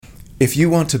If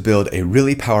you want to build a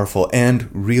really powerful and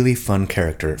really fun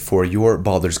character for your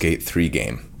Baldur's Gate 3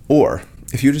 game, or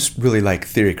if you just really like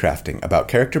theory crafting about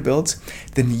character builds,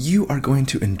 then you are going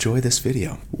to enjoy this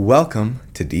video. Welcome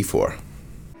to D4.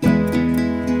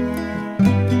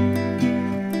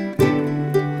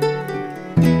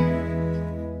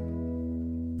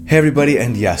 Hey everybody,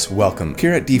 and yes, welcome.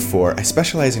 Here at D4, I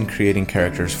specialize in creating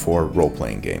characters for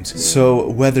role-playing games. So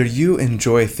whether you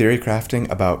enjoy theory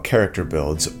crafting about character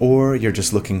builds, or you're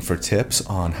just looking for tips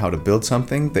on how to build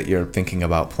something that you're thinking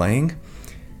about playing,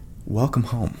 welcome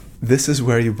home. This is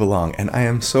where you belong, and I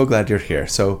am so glad you're here,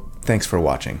 so thanks for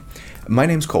watching. My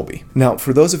name's Colby. Now,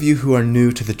 for those of you who are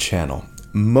new to the channel,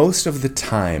 most of the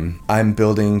time, I'm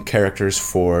building characters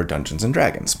for Dungeons &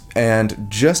 Dragons. And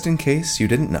just in case you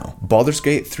didn't know, Baldur's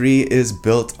Gate 3 is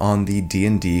built on the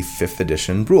D&D 5th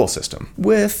edition rule system,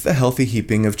 with a healthy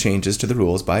heaping of changes to the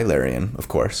rules by Larian, of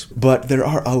course. But there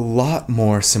are a lot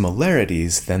more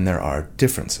similarities than there are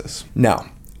differences.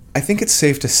 Now, I think it's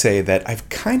safe to say that I've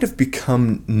kind of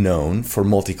become known for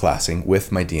multiclassing with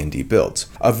my D&D builds.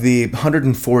 Of the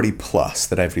 140 plus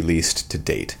that I've released to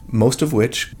date, most of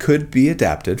which could be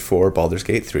adapted for Baldur's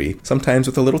Gate 3, sometimes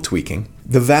with a little tweaking,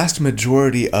 the vast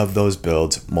majority of those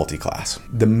builds multiclass.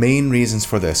 The main reasons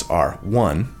for this are,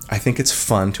 one, I think it's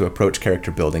fun to approach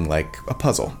character building like a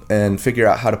puzzle and figure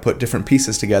out how to put different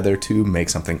pieces together to make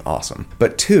something awesome.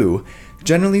 But two,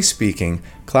 generally speaking,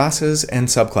 classes and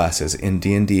subclasses in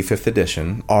D&D 5th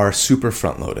edition are super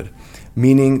front-loaded,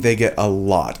 meaning they get a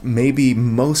lot, maybe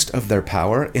most of their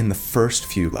power in the first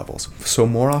few levels. So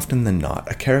more often than not,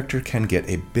 a character can get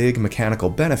a big mechanical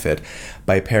benefit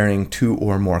by pairing two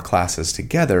or more classes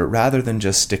together rather than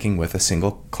just sticking with a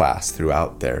single class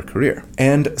throughout their career.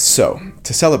 And so,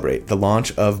 to celebrate the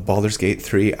launch of Baldur's Gate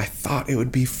 3, I thought it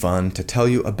would be fun to tell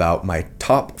you about my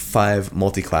top 5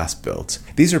 multi-class builds.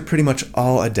 These are pretty much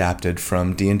all adapted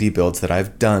from D&D builds that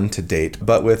I've done to date,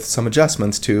 but with some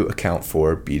adjustments to account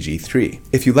for BG3.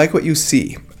 If you like what you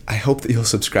see, I hope that you'll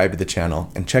subscribe to the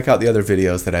channel and check out the other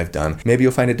videos that I've done. Maybe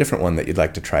you'll find a different one that you'd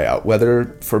like to try out,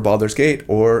 whether for Baldur's Gate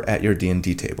or at your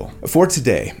D&D table. For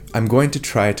today, I'm going to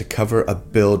try to cover a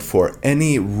build for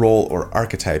any role or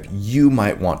archetype you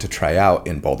might want to try out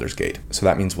in Baldur's Gate. So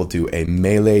that means we'll do a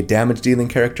melee damage dealing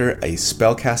character, a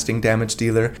spellcasting damage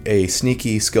dealer, a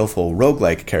sneaky, skillful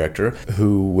roguelike character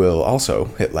who will also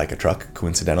hit like a truck,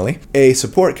 coincidentally, a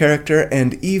support character,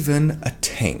 and even a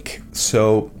tank.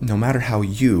 So no matter how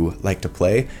you like to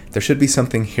play, there should be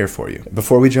something here for you.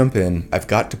 Before we jump in, I've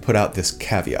got to put out this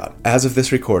caveat. As of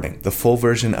this recording, the full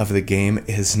version of the game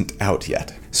isn't out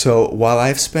yet. So while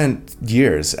I've spent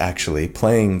years actually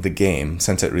playing the game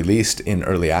since it released in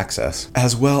early access,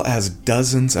 as well as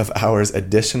dozens of hours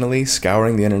additionally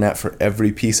scouring the internet for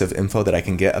every piece of info that I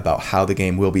can get about how the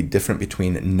game will be different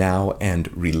between now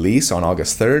and release on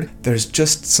August 3rd, there's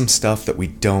just some stuff that we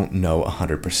don't know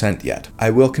 100% yet. I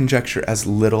will conjecture as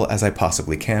little as I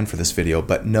possibly can for this video,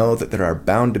 but know that there are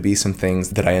bound to be some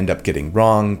things that I end up getting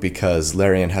wrong because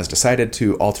Larian has decided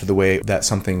to alter the way that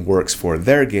something works for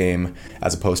their game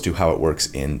as opposed to how it works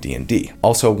in D&D.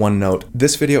 Also, one note,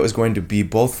 this video is going to be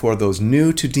both for those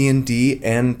new to D&D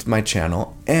and my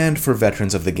channel, and for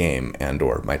veterans of the game and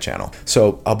or my channel.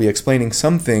 So I'll be explaining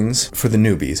some things for the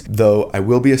newbies, though I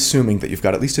will be assuming that you've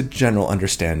got at least a general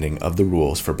understanding of the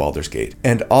rules for Baldur's Gate,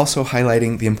 and also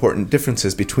highlighting the important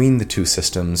differences between the two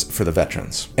systems for the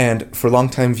veterans. And for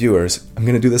longtime viewers, I'm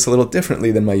going to do this a little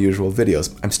differently than my usual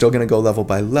videos. I'm still going to go level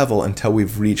by level until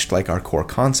we've reached like our core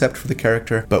concept for the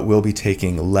character, but we'll be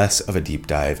taking less of a deep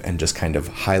dive and just kind of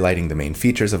highlighting the main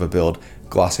features of a build,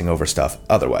 glossing over stuff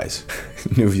otherwise.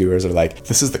 New viewers are like,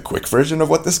 this is the quick version of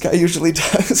what this guy usually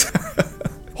does?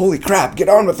 Holy crap, get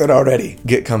on with it already.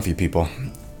 Get comfy, people.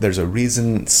 There's a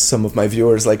reason some of my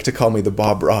viewers like to call me the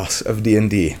Bob Ross of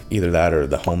D&D. Either that or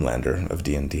the Homelander of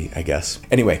D&D, I guess.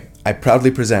 Anyway, I proudly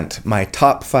present my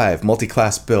top 5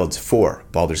 multi-class builds for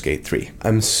Baldur's Gate 3.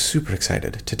 I'm super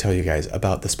excited to tell you guys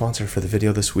about the sponsor for the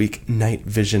video this week, Night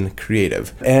Vision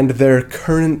Creative, and their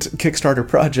current Kickstarter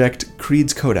project,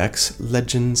 Creed's Codex,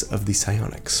 Legends of the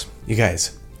Psionics. You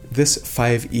guys, this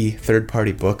 5e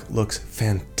third-party book looks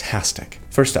fantastic.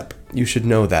 First up, you should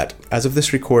know that, as of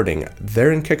this recording,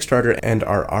 they're in Kickstarter and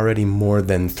are already more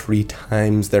than 3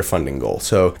 times their funding goal.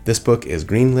 So this book is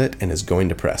greenlit and is going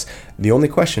to press. The only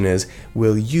question is,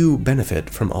 will you benefit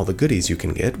from all the goodies you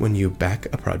can get when you back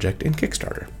a project in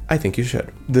Kickstarter? I think you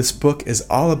should. This book is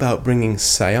all about bringing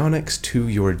psionics to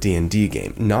your D&D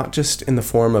game, not just in the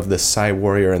form of the Psi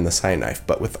Warrior and the Psi Knife,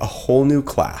 but with a whole new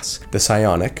class, the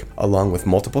Psionic, along with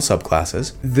multiple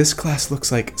subclasses. This class looks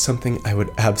like something I would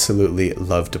absolutely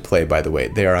love to play, by the way.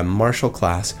 They are a martial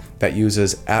class that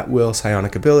uses at-will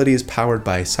psionic abilities powered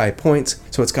by psi points,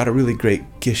 so it's got a really great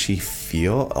gishy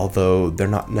feel, although they're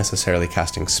not necessarily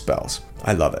casting spells.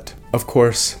 I love it. Of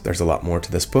course, there's a lot more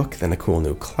to this book than a cool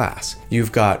new class.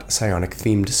 You've got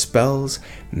psionic-themed spells,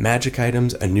 magic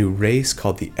items, a new race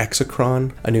called the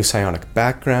Exocron, a new psionic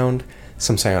background,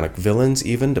 some psionic villains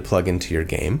even to plug into your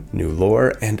game, new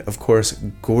lore, and of course,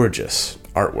 gorgeous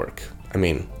artwork. I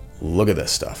mean, look at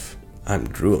this stuff. I'm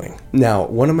drooling. Now,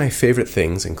 one of my favorite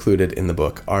things included in the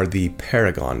book are the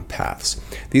Paragon Paths.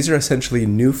 These are essentially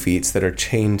new feats that are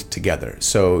chained together.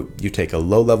 So you take a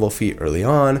low-level feat early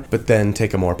on, but then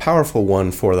take a more powerful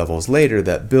one 4 levels later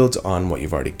that builds on what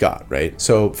you've already got, right?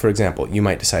 So, for example, you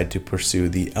might decide to pursue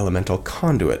the Elemental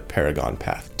Conduit Paragon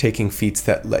Path, taking feats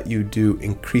that let you do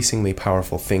increasingly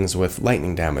powerful things with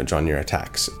lightning damage on your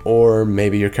attacks. Or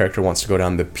maybe your character wants to go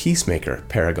down the Peacemaker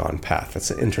Paragon Path.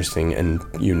 That's an interesting and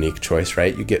unique choice,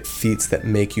 right? You get feats that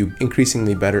make you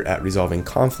increasingly better at resolving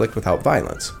conflict without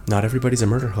violence. Not everybody's a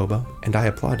murder hobo, and I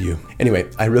applaud you. Anyway,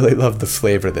 I really love the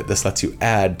flavor that this lets you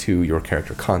add to your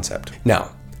character concept.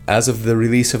 Now, as of the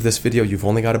release of this video, you've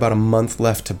only got about a month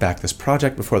left to back this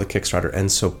project before the Kickstarter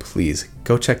ends, so please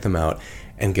go check them out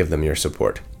and give them your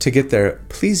support. To get there,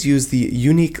 please use the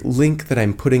unique link that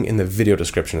I'm putting in the video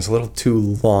description. It's a little too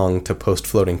long to post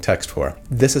floating text for.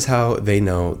 This is how they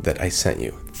know that I sent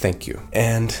you. Thank you.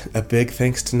 And a big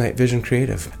thanks to Night Vision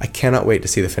Creative. I cannot wait to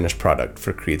see the finished product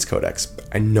for Creed's Codex.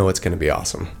 I know it's going to be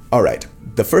awesome. All right,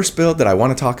 the first build that I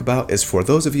want to talk about is for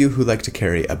those of you who like to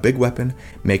carry a big weapon,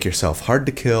 make yourself hard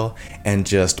to kill, and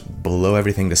just blow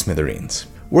everything to smithereens.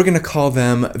 We're going to call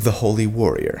them the Holy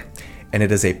Warrior, and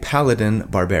it is a Paladin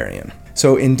Barbarian.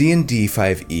 So in D&D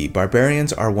 5e,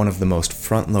 Barbarians are one of the most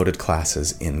front-loaded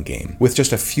classes in-game. With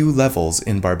just a few levels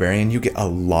in Barbarian, you get a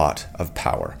lot of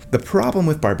power. The problem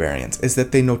with Barbarians is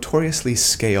that they notoriously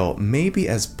scale maybe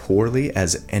as poorly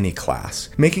as any class,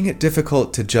 making it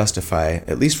difficult to justify,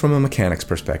 at least from a mechanics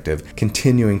perspective,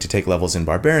 continuing to take levels in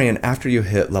Barbarian after you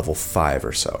hit level 5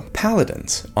 or so.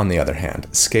 Paladins, on the other hand,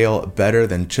 scale better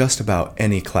than just about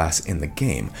any class in the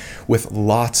game, with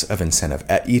lots of incentive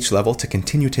at each level to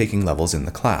continue taking levels in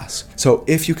the class. So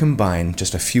if you combine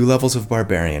just a few levels of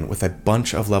Barbarian with a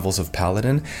bunch of levels of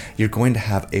Paladin, you're going to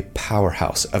have a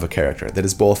powerhouse of a character that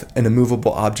is both an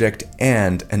immovable object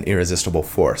and an irresistible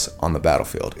force on the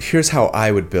battlefield. Here's how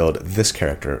I would build this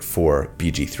character for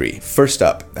BG3. First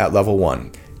up, at level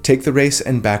 1, take the race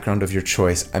and background of your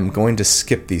choice. I'm going to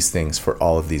skip these things for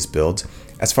all of these builds.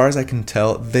 As far as I can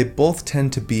tell, they both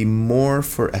tend to be more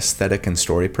for aesthetic and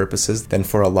story purposes than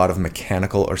for a lot of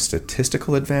mechanical or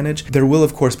statistical advantage. There will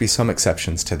of course be some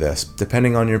exceptions to this,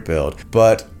 depending on your build,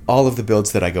 but all of the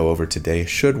builds that I go over today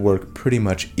should work pretty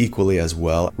much equally as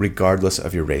well, regardless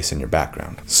of your race and your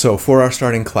background. So for our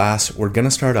starting class, we're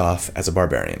gonna start off as a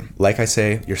Barbarian. Like I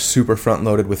say, you're super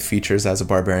front-loaded with features as a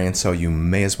Barbarian, so you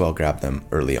may as well grab them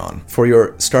early on. For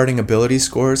your starting ability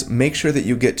scores, make sure that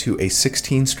you get to a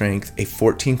 16 Strength, a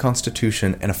 14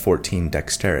 Constitution, and a 14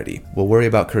 Dexterity. We'll worry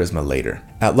about Charisma later.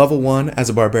 At level 1, as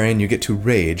a Barbarian, you get to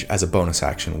Rage as a bonus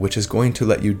action, which is going to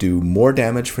let you do more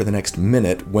damage for the next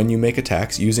minute when you make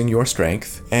attacks using your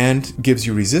strength, and gives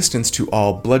you resistance to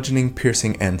all bludgeoning,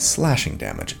 piercing, and slashing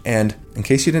damage. And in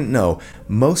case you didn't know,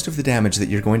 most of the damage that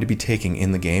you're going to be taking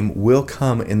in the game will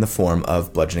come in the form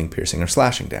of bludgeoning, piercing, or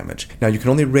slashing damage. Now, you can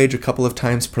only rage a couple of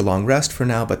times per long rest for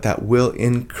now, but that will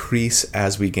increase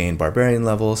as we gain Barbarian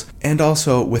levels. And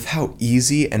also, with how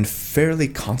easy and fairly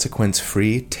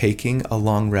consequence-free taking a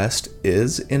long rest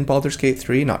is in Baldur's Gate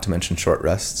 3, not to mention short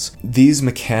rests, these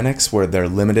mechanics where they're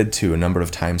limited to a number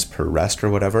of times per rest or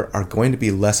whatever are going to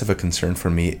be less of a concern for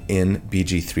me in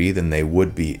BG3 than they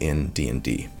would be in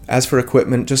D&D. As for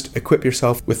equipment, just equip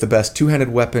yourself with the best two-handed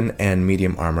weapon and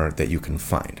medium armor that you can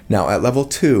find. Now, at level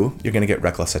 2, you're going to get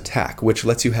Reckless Attack, which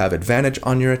lets you have advantage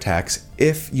on your attacks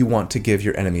if you want to give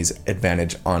your enemies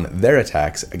advantage on their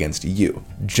attacks against you.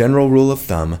 General rule of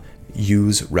thumb,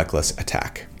 use Reckless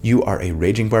Attack. You are a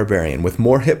raging barbarian with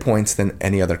more hit points than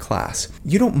any other class.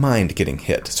 You don't mind getting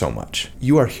hit so much.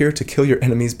 You are here to kill your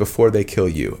enemies before they kill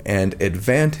you, and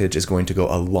advantage is going to go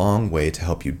a long way to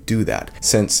help you do that.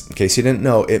 Since, in case you didn't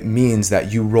know, it means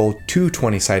that you roll 2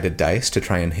 20-sided dice to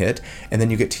try and hit, and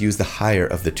then you get to use the higher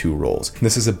of the 2 rolls.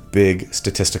 This is a big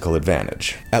statistical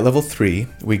advantage. At level 3,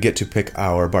 we get to pick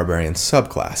our barbarian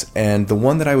subclass, and the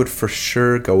one that I would for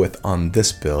sure go with on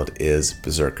this build is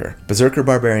Berserker. Berserker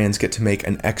barbarians get to make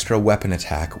an extra weapon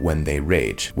attack when they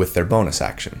rage with their bonus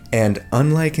action. And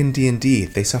unlike in D&D,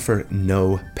 they suffer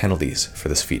no penalties for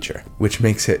this feature, which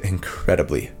makes it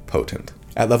incredibly potent.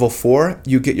 At level 4,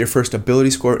 you get your first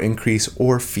ability score increase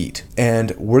or feat,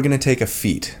 and we're going to take a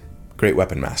feat, Great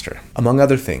Weapon Master. Among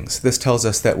other things, this tells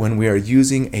us that when we are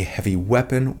using a heavy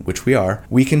weapon, which we are,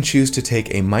 we can choose to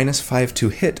take a -5 to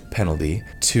hit penalty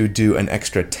to do an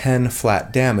extra 10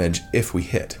 flat damage if we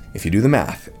hit. If you do the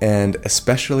math, and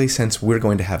especially since we're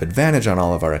going to have advantage on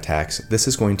all of our attacks, this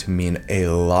is going to mean a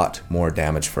lot more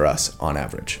damage for us on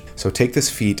average. So take this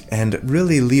feat and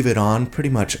really leave it on pretty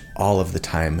much all of the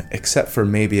time, except for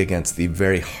maybe against the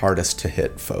very hardest to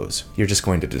hit foes. You're just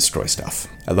going to destroy stuff.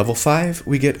 At level 5,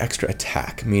 we get extra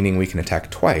attack, meaning we can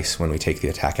attack twice when we take the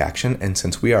attack action, and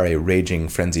since we are a raging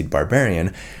frenzied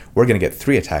barbarian, we're going to get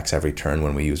 3 attacks every turn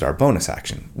when we use our bonus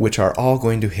action, which are all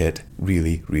going to hit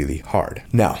really, really hard.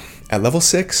 Now, at level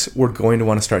 6, we're going to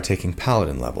want to start taking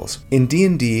paladin levels. In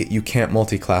D&D, you can't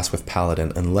multi-class with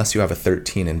paladin unless you have a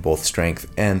 13 in both strength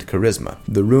and charisma.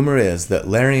 The rumor is that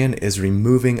Larian is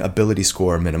removing ability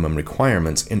score minimum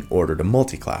requirements in order to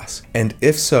multi-class. And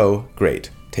if so, great.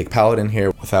 Take Paladin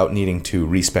here without needing to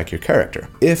respec your character.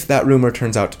 If that rumor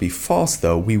turns out to be false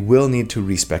though, we will need to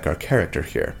respec our character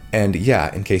here. And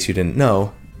yeah, in case you didn't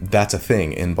know, that's a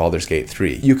thing in Baldur's Gate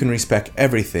 3. You can respec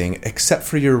everything except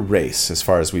for your race, as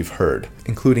far as we've heard,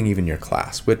 including even your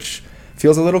class, which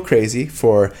feels a little crazy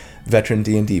for veteran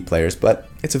D&D players, but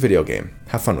it's a video game.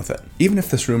 Have fun with it. Even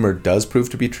if this rumor does prove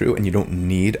to be true and you don't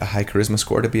need a high charisma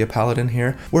score to be a paladin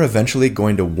here, we're eventually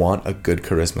going to want a good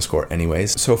charisma score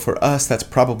anyways. So for us, that's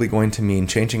probably going to mean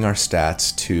changing our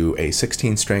stats to a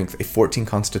 16 strength, a 14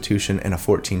 constitution, and a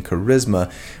 14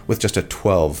 charisma with just a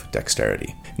 12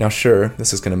 dexterity. Now sure,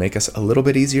 this is going to make us a little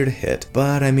bit easier to hit,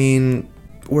 but I mean,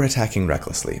 we're attacking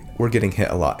recklessly. We're getting hit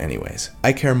a lot anyways.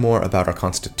 I care more about our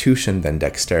constitution than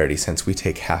dexterity since we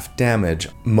take half damage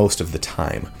most of the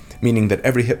time, meaning that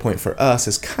every hit point for us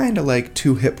is kind of like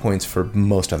 2 hit points for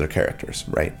most other characters,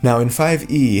 right? Now in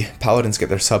 5e, paladins get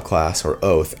their subclass or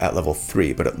oath at level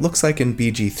 3, but it looks like in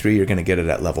BG3 you're going to get it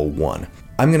at level 1.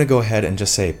 I'm going to go ahead and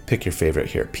just say pick your favorite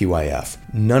here, PYF.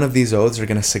 None of these oaths are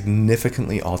going to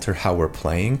significantly alter how we're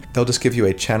playing. They'll just give you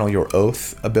a channel your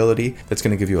oath ability that's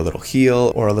going to give you a little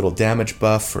heal or a little damage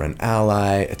buff for an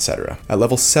ally, etc. At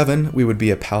level 7, we would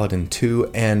be a Paladin 2,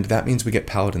 and that means we get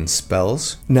Paladin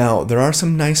spells. Now, there are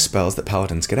some nice spells that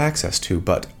Paladins get access to,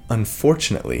 but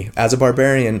unfortunately, as a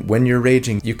barbarian, when you're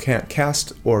raging, you can't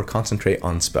cast or concentrate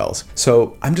on spells.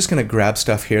 So I'm just going to grab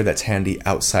stuff here that's handy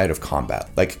outside of combat,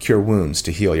 like Cure Wounds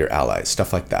to heal your allies,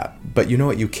 stuff like that. But you know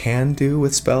what you can do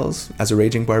with spells as a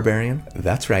raging barbarian?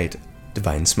 That's right,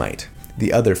 Divine Smite.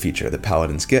 The other feature that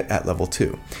paladins get at level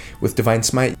 2. With Divine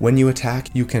Smite, when you attack,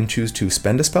 you can choose to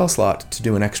spend a spell slot to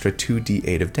do an extra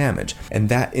 2d8 of damage, and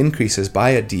that increases by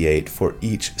a d8 for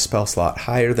each spell slot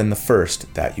higher than the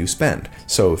first that you spend.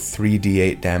 So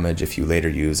 3d8 damage if you later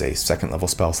use a second level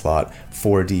spell slot,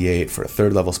 4d8 for a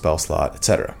third level spell slot,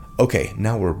 etc. Okay,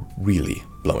 now we're really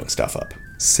blowing stuff up.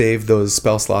 Save those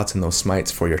spell slots and those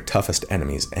smites for your toughest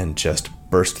enemies and just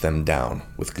burst them down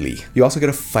with glee. You also get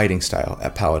a fighting style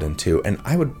at Paladin 2, and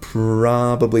I would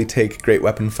probably take Great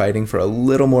Weapon Fighting for a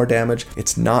little more damage.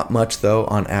 It's not much though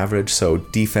on average, so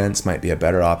defense might be a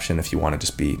better option if you want to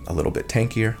just be a little bit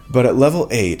tankier. But at level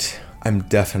 8, I'm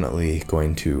definitely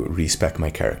going to respec my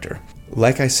character.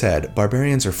 Like I said,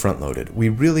 barbarians are front-loaded. We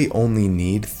really only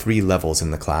need 3 levels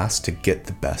in the class to get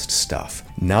the best stuff.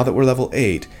 Now that we're level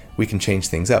 8, we can change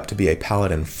things up to be a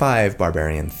Paladin 5,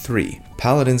 Barbarian 3.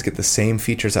 Paladins get the same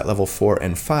features at level 4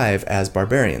 and 5 as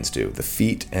Barbarians do, the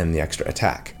feat and the extra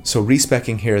attack. So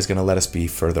respecing here is going to let us be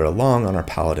further along on our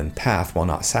Paladin path while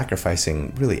not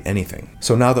sacrificing really anything.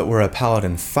 So now that we're a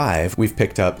Paladin 5, we've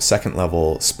picked up second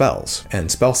level spells and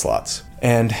spell slots.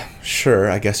 And sure,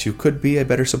 I guess you could be a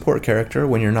better support character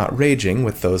when you're not raging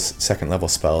with those second level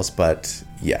spells, but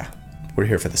yeah, we're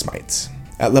here for the smites.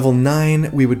 At level 9,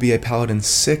 we would be a Paladin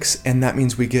 6, and that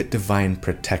means we get Divine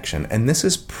Protection. And this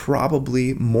is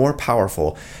probably more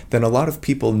powerful than a lot of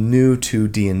people new to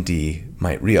D&D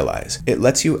might realize. It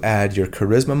lets you add your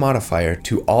Charisma modifier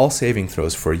to all saving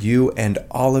throws for you and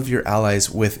all of your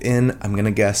allies within, I'm gonna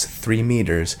guess, 3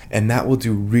 meters, and that will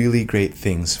do really great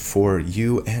things for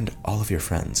you and all of your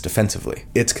friends defensively.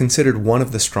 It's considered one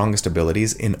of the strongest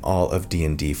abilities in all of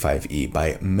D&D 5e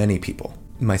by many people,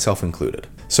 myself included.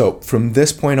 So from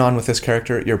this point on with this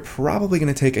character, you're probably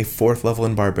going to take a 4th level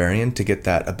in Barbarian to get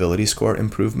that ability score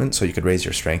improvement so you could raise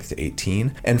your strength to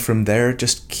 18. And from there,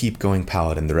 just keep going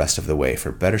Paladin the rest of the way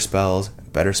for better spells,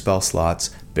 better spell slots,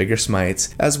 bigger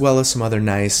smites, as well as some other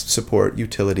nice support,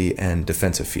 utility, and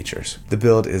defensive features. The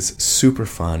build is super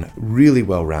fun, really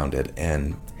well-rounded,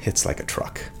 and hits like a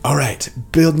truck. All right,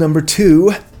 build number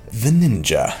 2, the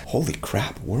Ninja. Holy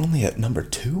crap, we're only at number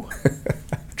 2?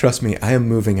 Trust me, I am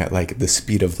moving at like the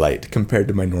speed of light compared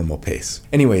to my normal pace.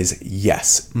 Anyways,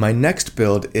 yes, my next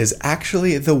build is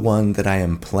actually the one that I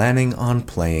am planning on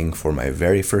playing for my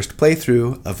very first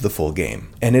playthrough of the full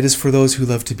game. And it is for those who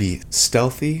love to be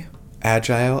stealthy,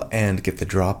 agile, and get the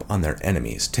drop on their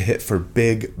enemies to hit for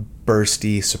big,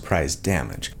 bursty, surprise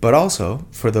damage. But also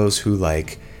for those who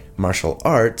like martial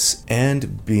arts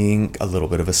and being a little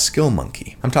bit of a skill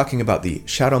monkey. I'm talking about the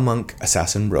Shadow Monk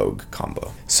Assassin Rogue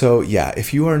combo. So yeah,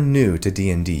 if you are new to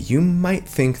D&D, you might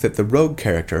think that the rogue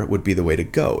character would be the way to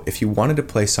go if you wanted to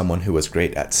play someone who was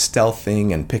great at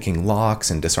stealthing and picking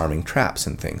locks and disarming traps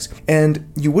and things.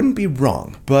 And you wouldn't be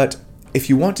wrong, but if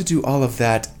you want to do all of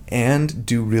that and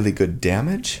do really good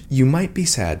damage, you might be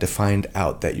sad to find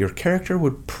out that your character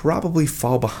would probably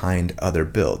fall behind other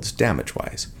builds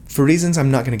damage-wise. For reasons I'm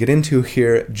not going to get into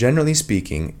here, generally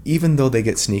speaking, even though they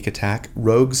get sneak attack,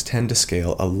 rogues tend to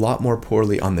scale a lot more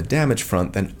poorly on the damage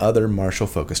front than other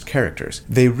martial-focused characters.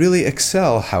 They really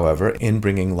excel, however, in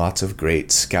bringing lots of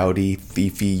great scouty,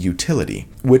 thiefy utility,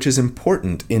 which is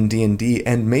important in D&D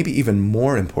and maybe even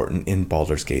more important in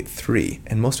Baldur's Gate 3,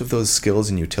 and most of those skills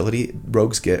and utility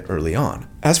rogues get early on.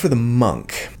 As for the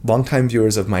monk, longtime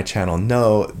viewers of my channel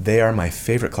know they are my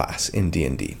favorite class in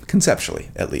D&D,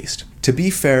 conceptually at least. To be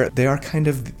fair, they are kind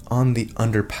of on the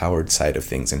underpowered side of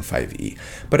things in 5e,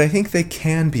 but I think they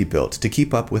can be built to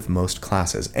keep up with most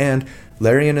classes, and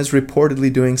Larian is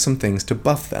reportedly doing some things to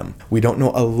buff them. We don't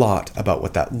know a lot about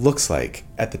what that looks like.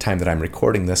 At the time that I'm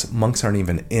recording this, monks aren't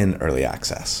even in early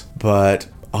access, but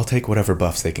I'll take whatever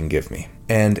buffs they can give me.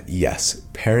 And yes,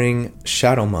 pairing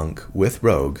Shadow Monk with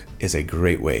Rogue is a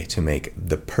great way to make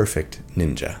the perfect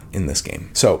ninja in this game.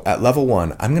 So at level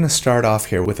 1, I'm going to start off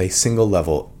here with a single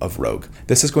level of Rogue.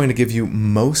 This is going to give you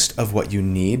most of what you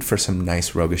need for some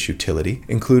nice roguish utility,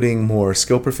 including more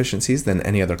skill proficiencies than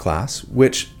any other class,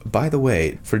 which, by the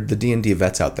way, for the D&D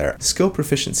vets out there, skill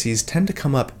proficiencies tend to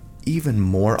come up even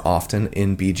more often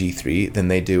in BG3 than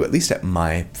they do, at least at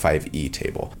my 5e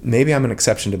table. Maybe I'm an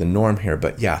exception to the norm here,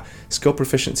 but yeah, skill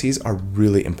proficiencies are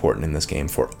really important in this game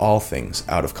for all things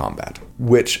out of combat,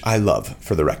 which I love,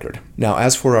 for the record. Now,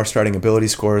 as for our starting ability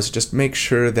scores, just make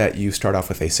sure that you start off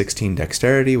with a 16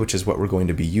 dexterity, which is what we're going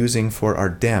to be using for our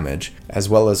damage, as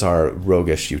well as our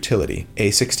roguish utility, a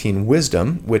 16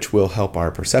 wisdom, which will help our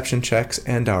perception checks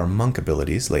and our monk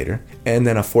abilities later, and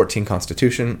then a 14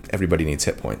 constitution. Everybody needs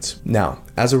hit points. Now,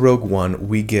 as a Rogue 1,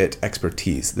 we get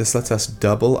expertise. This lets us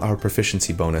double our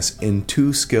proficiency bonus in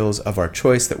 2 skills of our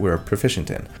choice that we're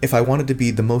proficient in. If I wanted to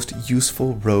be the most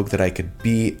useful rogue that I could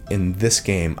be in this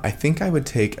game, I think I would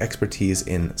take expertise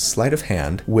in sleight of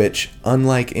hand, which,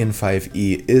 unlike in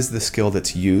 5e, is the skill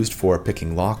that's used for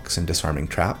picking locks and disarming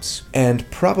traps, and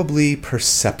probably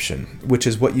perception, which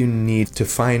is what you need to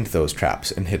find those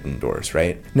traps and hidden doors,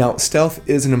 right? Now, stealth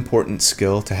is an important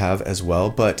skill to have as well,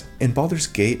 but in Baldur's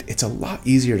Gate, it's a lot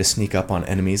easier to sneak up on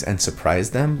enemies and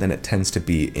surprise them than it tends to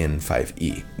be in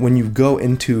 5e. When you go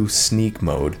into sneak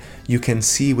mode, you can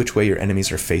see which way your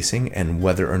enemies are facing and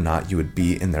whether or not you would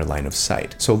be in their line of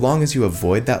sight. So long as you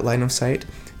avoid that line of sight,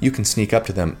 you can sneak up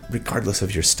to them regardless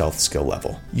of your stealth skill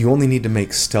level. You only need to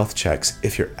make stealth checks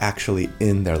if you're actually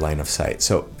in their line of sight,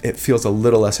 so it feels a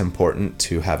little less important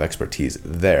to have expertise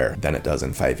there than it does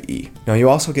in 5e. Now you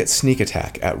also get sneak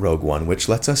attack at Rogue 1, which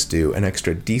lets us do an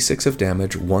extra d6 of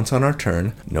damage once on our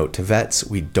turn. Note to vets,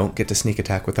 we don't get to sneak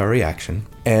attack with our reaction,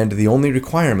 and the only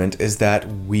requirement is that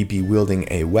we be wielding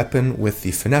a weapon with the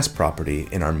finesse property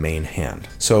in our main hand.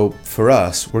 So for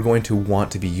us, we're going to want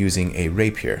to be using a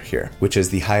rapier here, which is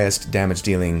the highest damage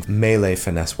dealing melee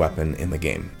finesse weapon in the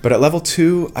game. But at level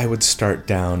 2, I would start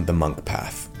down the monk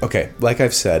path. Okay, like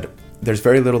I've said, there's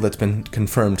very little that's been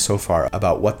confirmed so far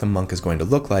about what the monk is going to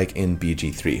look like in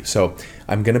BG3, so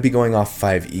I'm going to be going off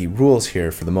 5e rules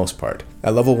here for the most part.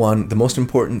 At level 1, the most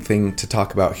important thing to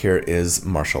talk about here is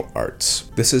martial arts.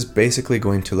 This is basically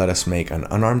going to let us make an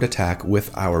unarmed attack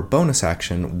with our bonus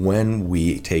action when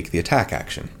we take the attack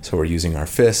action. So we're using our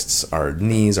fists, our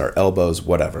knees, our elbows,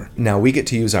 whatever. Now we get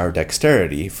to use our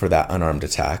dexterity for that unarmed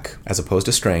attack, as opposed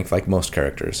to strength like most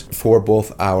characters, for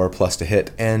both our plus to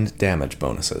hit and damage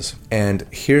bonuses. And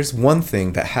here's one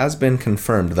thing that has been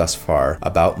confirmed thus far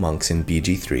about monks in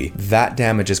BG3. That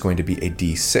damage is going to be a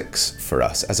d6 for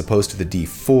us, as opposed to the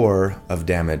d4 of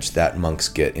damage that monks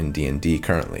get in D&D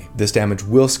currently. This damage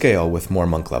will scale with more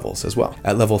monk levels as well.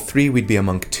 At level 3, we'd be a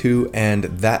monk 2, and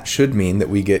that should mean that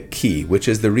we get ki, which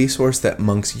is the resource that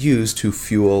monks use to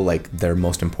fuel their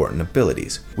most important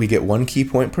abilities. We get 1 ki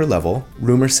point per level.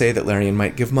 Rumors say that Larian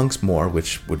might give monks more,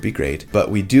 which would be great, but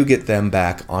we do get them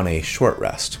back on a short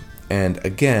rest. And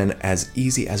again, as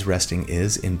easy as resting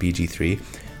is in BG3,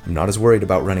 I'm not as worried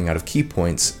about running out of key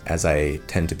points as I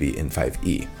tend to be in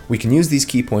 5e. We can use these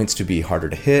key points to be harder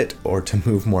to hit, or to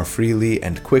move more freely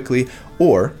and quickly,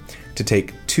 or to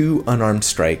take 2 unarmed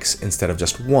strikes instead of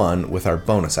just 1 with our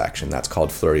bonus action. That's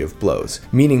called Flurry of Blows,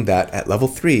 meaning that at level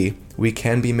 3, we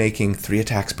can be making 3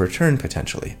 attacks per turn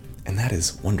potentially. And that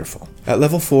is wonderful. At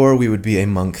level 4, we would be a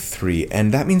Monk 3,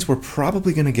 and that means we're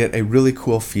probably going to get a really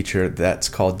cool feature that's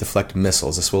called Deflect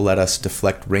Missiles. This will let us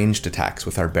deflect ranged attacks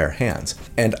with our bare hands.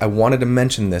 And I wanted to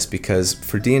mention this because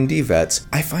for D&D vets,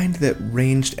 I find that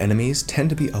ranged enemies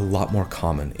tend to be a lot more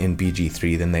common in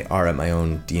BG3 than they are at my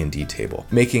own D&D table,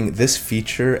 making this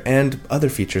feature and other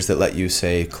features that let you,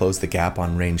 say, close the gap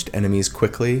on ranged enemies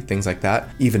quickly, things like that,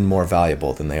 even more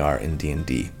valuable than they are in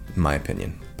D&D, in my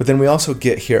opinion. But then we also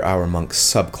get here our monk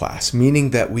subclass,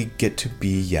 meaning that we get to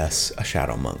be, yes, a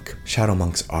shadow monk. Shadow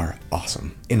monks are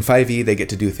awesome. In 5e, they get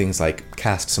to do things like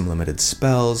cast some limited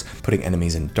spells, putting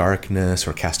enemies in darkness,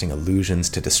 or casting illusions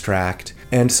to distract.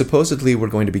 And supposedly we're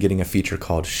going to be getting a feature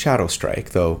called Shadow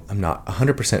Strike, though I'm not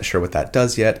 100% sure what that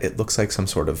does yet. It looks like some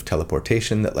sort of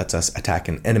teleportation that lets us attack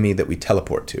an enemy that we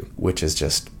teleport to, which is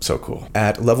just so cool.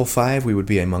 At level 5, we would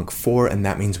be a monk 4, and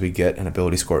that means we get an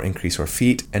ability score increase or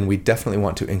feat, and we definitely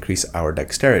want to increase our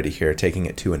dexterity here, taking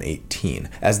it to an 18,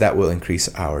 as that will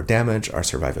increase our damage, our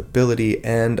survivability,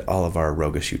 and all of our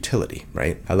roguish utility,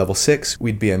 right? At level 6,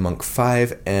 we'd be a monk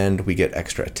 5, and we get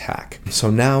extra attack. So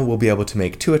now we'll be able to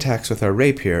make 2 attacks with our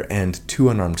rapier and 2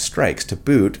 unarmed strikes to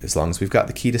boot, as long as we've got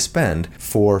the key to spend,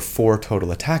 for 4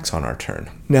 total attacks on our turn.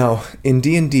 Now, in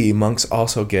D&D, monks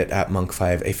also get at monk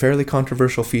 5 a fairly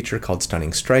controversial feature called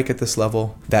Stunning Strike at this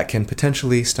level that can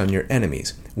potentially stun your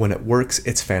enemies. When it works,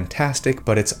 it's fantastic,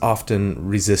 but it's often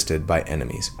resisted by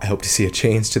enemies. I hope to see a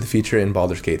change to the feature in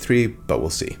Baldur's Gate 3, but we'll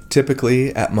see.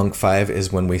 Typically, at monk 5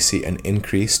 is when we see an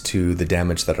increase to the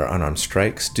damage that our unarmed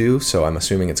strikes do, so I'm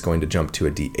assuming it's going to jump to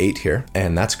a d8 here,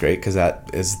 and that's great because that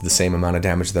is the same amount of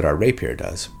damage that our rapier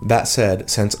does. That said,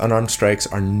 since unarmed strikes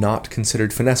are not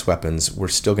considered finesse weapons, we're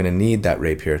still going to need that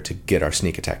rapier to get our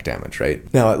sneak attack damage,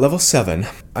 right? Now, at level 7,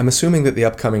 I'm assuming that the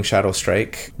upcoming Shadow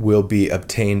Strike will be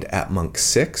obtained at monk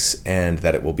 6, and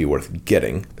that it will be worth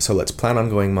getting, so let's plan on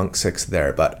going monk 6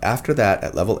 there. But after that,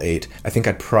 at level 8, I think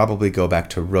I'd probably go back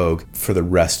to rogue for the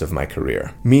rest of my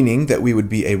career, meaning that we would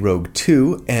be a rogue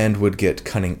 2 and would get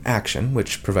cunning action,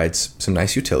 which provides some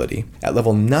nice utility. At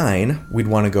level 9, we'd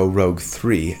want to go rogue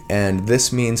 3, and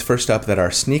this means first up that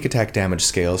our sneak attack damage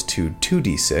scales to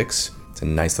 2d6. A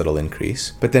nice little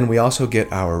increase. But then we also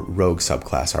get our rogue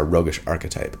subclass, our roguish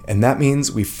archetype. And that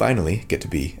means we finally get to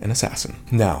be an assassin.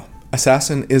 Now,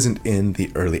 assassin isn't in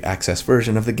the early access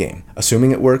version of the game.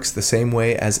 Assuming it works the same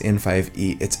way as in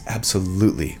 5e, it's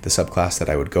absolutely the subclass that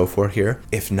I would go for here.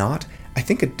 If not, I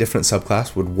think a different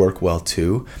subclass would work well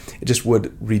too. It just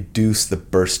would reduce the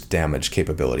burst damage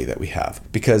capability that we have,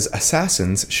 because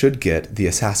assassins should get the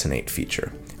assassinate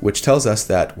feature, which tells us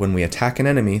that when we attack an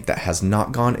enemy that has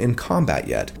not gone in combat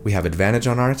yet, we have advantage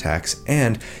on our attacks,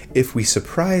 and if we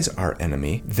surprise our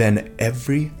enemy, then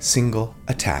every single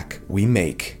attack we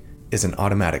make is an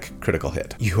automatic critical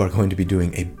hit. You are going to be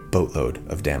doing a boatload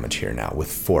of damage here now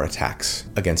with 4 attacks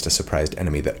against a surprised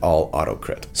enemy that all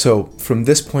auto-crit. So from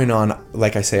this point on,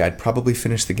 like I say, I'd probably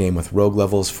finish the game with rogue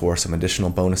levels for some additional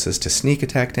bonuses to sneak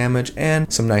attack damage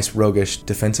and some nice roguish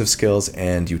defensive skills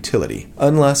and utility.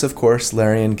 Unless, of course,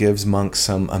 Larian gives monks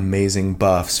some amazing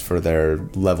buffs for their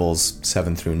levels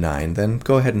 7 through 9, then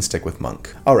go ahead and stick with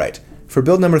monk. Alright. For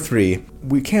build number 3,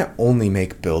 we can't only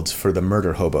make builds for the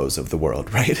murder hobos of the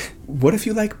world, right? What if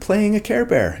you like playing a Care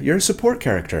Bear? You're a support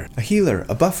character, a healer,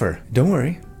 a buffer. Don't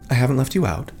worry, I haven't left you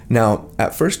out. Now,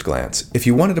 at first glance, if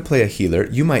you wanted to play a healer,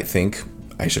 you might think,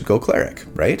 I should go cleric,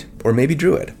 right? Or maybe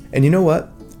druid. And you know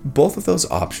what? Both of those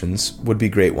options would be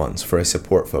great ones for a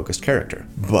support-focused character.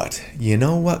 But you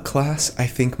know what class I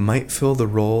think might fill the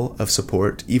role of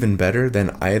support even better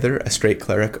than either a straight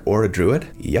cleric or a druid?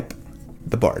 Yep,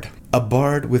 the bard. A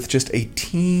bard with just a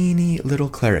teeny little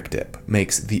cleric dip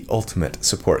makes the ultimate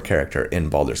support character in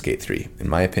Baldur's Gate 3, in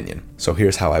my opinion. So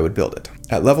here's how I would build it.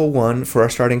 At level 1, for our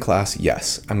starting class,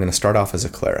 yes, I'm going to start off as a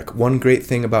cleric. One great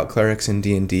thing about clerics in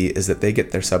D&D is that they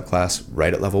get their subclass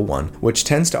right at level 1, which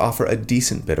tends to offer a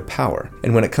decent bit of power.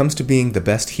 And when it comes to being the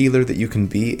best healer that you can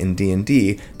be in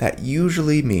D&D, that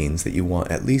usually means that you want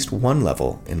at least 1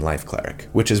 level in Life Cleric,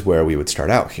 which is where we would start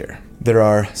out here. There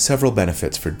are several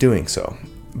benefits for doing so.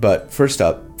 But first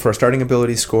up, for our starting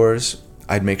ability scores,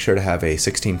 I'd make sure to have a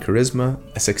 16 Charisma,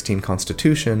 a 16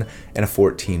 Constitution, and a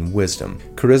 14 Wisdom.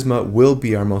 Charisma will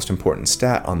be our most important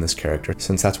stat on this character,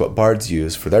 since that's what bards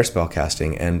use for their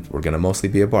spellcasting, and we're going to mostly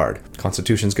be a bard.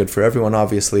 Constitution's good for everyone,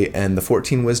 obviously, and the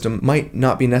 14 Wisdom might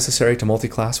not be necessary to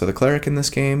multiclass with a cleric in this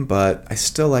game, but I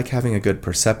still like having a good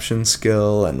perception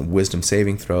skill and wisdom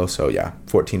saving throw, so yeah,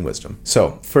 14 Wisdom.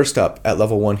 So, first up, at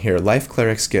level 1 here, life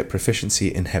clerics get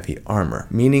proficiency in heavy armor,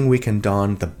 meaning we can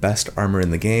don the best armor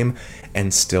in the game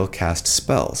and still cast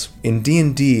spells. In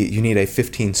D&D, you need a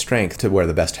 15 strength to wear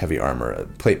the best heavy armor,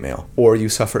 plate mail, or you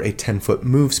suffer a 10-foot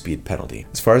move speed penalty.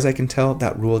 As far as I can tell,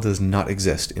 that rule does not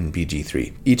exist in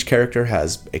BG3. Each character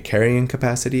has a carrying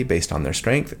capacity based on their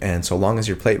strength, and so long as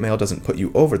your plate mail doesn't put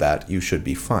you over that, you should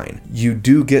be fine. You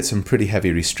do get some pretty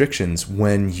heavy restrictions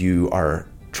when you are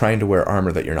trying to wear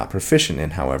armor that you're not proficient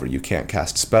in. However, you can't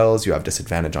cast spells, you have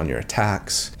disadvantage on your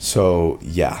attacks. So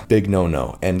yeah, big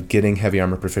no-no. And getting heavy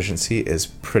armor proficiency is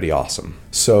pretty awesome.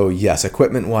 So yes,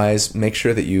 equipment-wise, make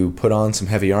sure that you put on some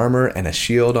heavy armor and a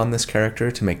shield on this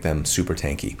character to make them super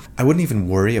tanky. I wouldn't even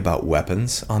worry about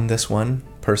weapons on this one,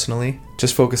 personally.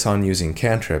 Just focus on using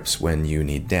cantrips when you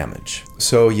need damage.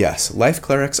 So yes, life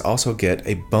clerics also get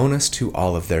a bonus to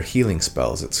all of their healing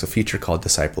spells. It's a feature called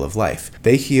Disciple of Life.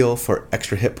 They heal for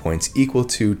extra hit points equal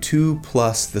to 2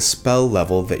 plus the spell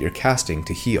level that you're casting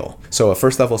to heal. So a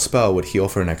first level spell would heal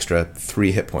for an extra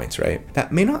 3 hit points, right?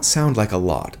 That may not sound like a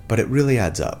lot, but it really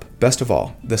adds up. Best of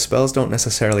all, the spells don't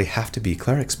necessarily have to be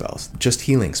cleric spells, just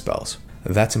healing spells.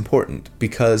 That's important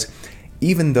because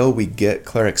even though we get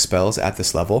cleric spells at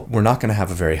this level, we're not going to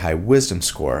have a very high wisdom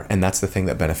score, and that's the thing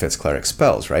that benefits cleric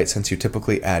spells, right? Since you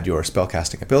typically add your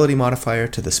spellcasting ability modifier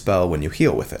to the spell when you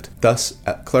heal with it. Thus,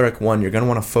 at cleric 1, you're going to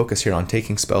want to focus here on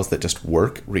taking spells that just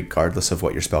work regardless of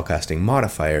what your spellcasting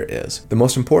modifier is. The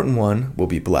most important one will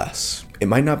be Bless. It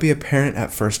might not be apparent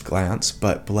at first glance,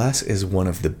 but Bless is one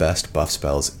of the best buff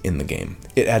spells in the game.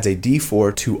 It adds a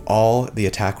d4 to all the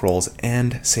attack rolls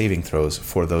and saving throws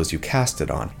for those you cast it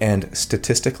on, and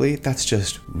statistically, that's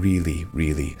just really,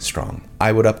 really strong.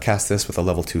 I would upcast this with a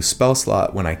level 2 spell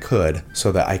slot when I could,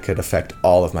 so that I could affect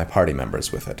all of my party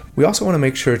members with it. We also want to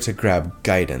make sure to grab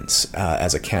Guidance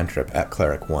as a cantrip at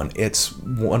Cleric 1. It's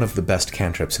one of the best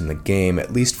cantrips in the game,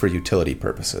 at least for utility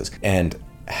purposes, and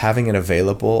having it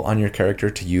available on your character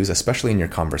to use, especially in your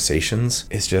conversations,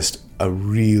 is just a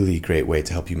really great way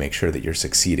to help you make sure that you're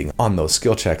succeeding on those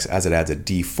skill checks, as it adds a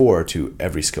d4 to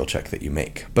every skill check that you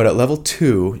make. But at level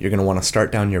 2, you're going to want to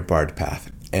start down your bard path,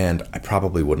 and I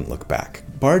probably wouldn't look back.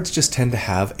 Bards just tend to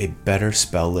have a better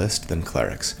spell list than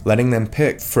clerics, letting them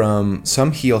pick from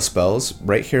some heal spells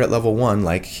right here at level 1,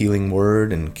 like Healing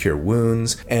Word and Cure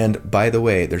Wounds. And by the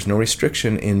way, there's no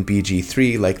restriction in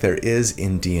BG3 like there is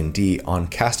in D&D on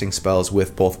casting spells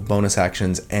with both bonus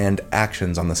actions and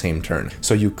actions on the same turn.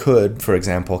 So you could, for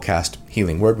example, cast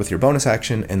Healing Word with your bonus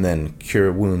action and then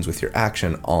Cure Wounds with your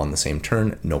action all on the same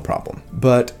turn, no problem.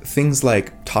 But things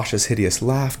like Tasha's Hideous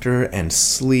Laughter and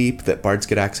Sleep that bards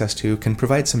get access to can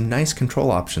provide some nice control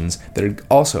options that are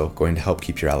also going to help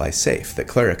keep your allies safe that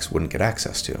clerics wouldn't get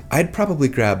access to. I'd probably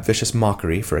grab Vicious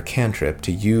Mockery for a cantrip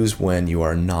to use when you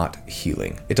are not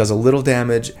healing. It does a little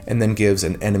damage and then gives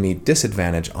an enemy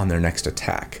disadvantage on their next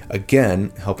attack,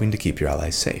 again helping to keep your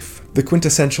allies safe. The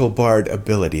quintessential bard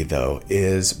ability, though,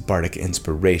 is Bardic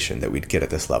Inspiration that we'd get at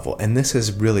this level, and this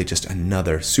is really just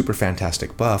another super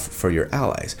fantastic buff for your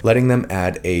allies, letting them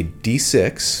add a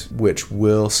d6, which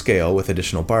will scale with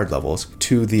additional bard levels,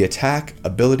 to the attack,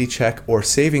 ability check, or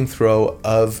saving throw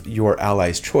of your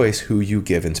ally's choice who you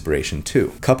give inspiration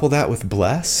to. Couple that with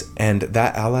Bless, and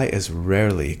that ally is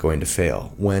rarely going to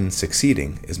fail when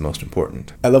succeeding is most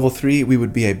important. At level 3, we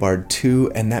would be a Bard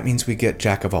 2, and that means we get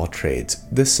Jack of all trades.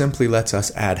 This simply lets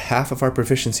us add half of our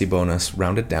proficiency bonus,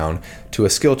 rounded down, to a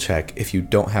skill check if you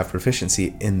don't have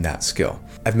proficiency in that skill.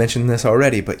 I've mentioned this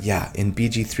already, but yeah, in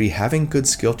BG3, having good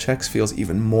skill checks feels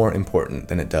even more important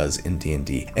than it does in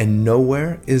D&D, and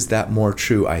nowhere is that more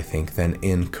true, I think, than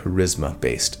in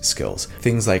charisma-based skills.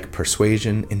 Things like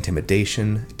persuasion,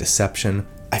 intimidation, deception.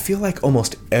 I feel like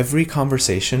almost every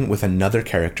conversation with another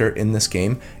character in this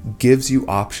game gives you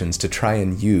options to try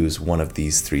and use one of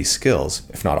these 3 skills,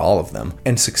 if not all of them,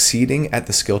 and succeeding at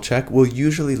the skill check will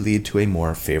usually lead to a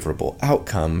more favorable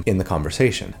outcome in the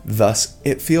conversation. Thus,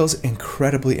 it feels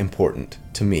incredibly important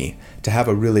to me to have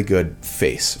a really good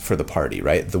face for the party,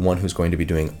 right? The one who's going to be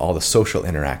doing all the social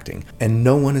interacting. And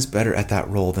no one is better at that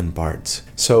role than bards.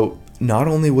 So not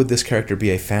only would this character be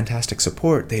a fantastic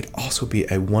support, they'd also be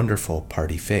a wonderful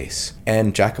party face.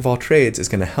 And Jack of all trades is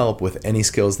going to help with any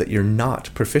skills that you're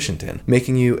not proficient in,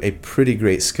 making you a pretty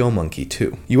great skill monkey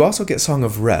too. You also get Song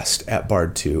of Rest at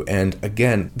Bard 2, and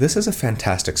again, this is a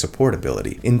fantastic support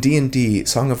ability. In D&D,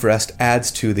 Song of Rest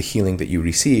adds to the healing that you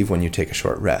receive when you take a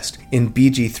short rest. In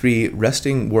BG3,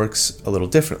 resting works a little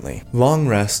differently. Long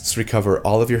rests recover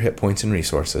all of your hit points and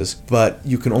resources, but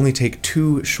you can only take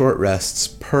 2 short rests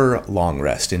per long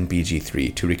rest in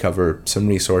BG3 to recover some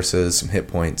resources, some hit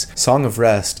points. Song of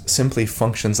Rest simply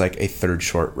functions like a third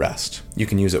short rest. You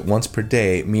can use it once per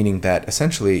day, meaning that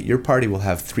essentially your party will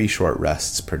have 3 short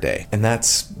rests per day, and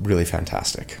that's really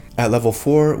fantastic. At level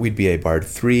 4, we'd be a Bard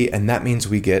 3, and that means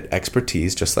we get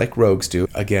expertise just like rogues do.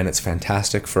 Again, it's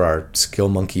fantastic for our skill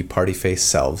monkey party face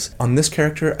selves. On this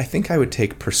character, I think I would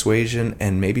take Persuasion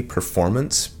and maybe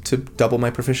Performance to double my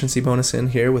proficiency bonus in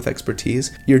here with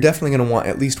expertise. You're definitely going to want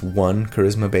at least one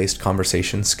charisma-based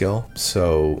conversation skill,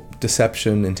 so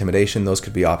Deception, Intimidation, those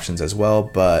could be options as well,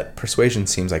 but Persuasion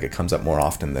seems like it comes up more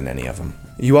often than any of them.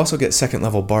 You also get second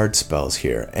level Bard spells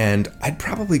here, and I'd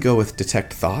probably go with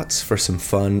Detect Thoughts for some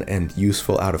fun and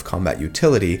useful out-of-combat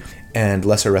utility, and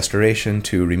Lesser Restoration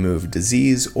to remove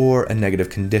disease or a negative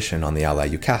condition on the ally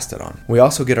you cast it on. We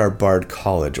also get our Bard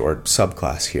College or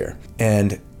subclass here,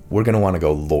 and we're going to want to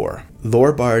go Lore.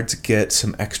 Lore bards get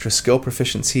some extra skill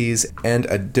proficiencies and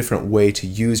a different way to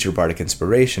use your bardic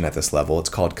inspiration at this level. It's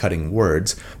called Cutting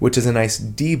Words, which is a nice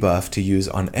debuff to use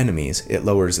on enemies. It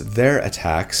lowers their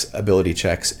attacks, ability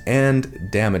checks, and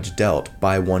damage dealt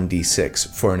by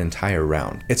 1d6 for an entire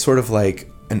round. It's sort of like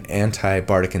an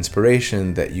anti-bardic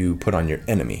inspiration that you put on your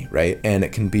enemy, right? And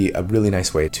it can be a really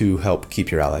nice way to help keep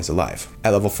your allies alive.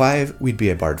 At level 5, we'd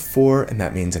be a Bard 4, and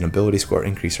that means an ability score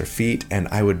increase or feat, and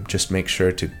I would just make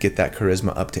sure to get that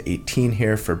charisma up to 18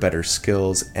 here for better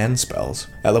skills and spells.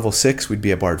 At level 6, we'd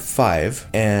be a Bard 5,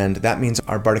 and that means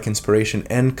our bardic inspiration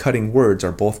and Cutting Words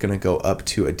are both going to go up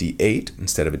to a D8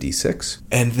 instead of a D6.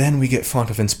 And then we get Font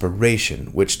of Inspiration,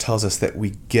 which tells us that we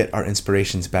get our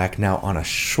inspirations back now on a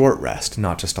short rest,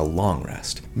 not just a long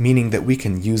rest, meaning that we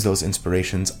can use those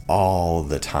inspirations all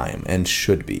the time, and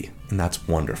should be, and that's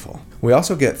wonderful. We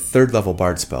also get third level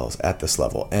Bard spells at this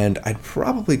level, and I'd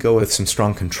probably go with some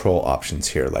strong control options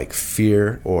here, like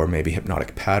Fear or maybe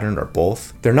Hypnotic Pattern or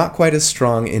both. They're not quite as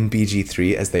strong in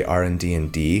BG3 as they are in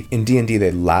D&D. In D&D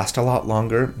they last a lot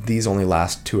longer, these only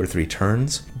last 2 or 3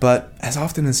 turns, but as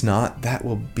often as not, that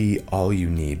will be all you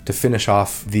need to finish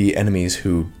off the enemies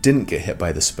who didn't get hit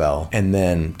by the spell, and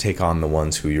then take on the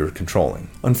ones who you're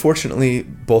controlling. Unfortunately,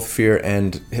 both Fear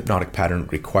and Hypnotic Pattern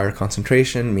require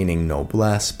concentration, meaning no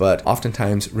bless, but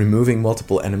oftentimes removing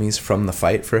multiple enemies from the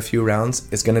fight for a few rounds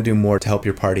is going to do more to help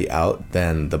your party out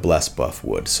than the bless buff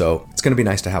would, so it's going to be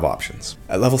nice to have options.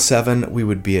 At level 7, we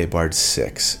would be a Bard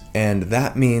 6, and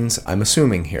that means, I'm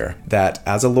assuming here, that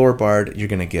as a lore bard, you're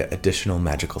going to get additional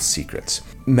magical secrets.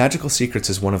 Magical secrets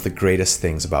is one of the greatest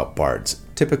things about bards.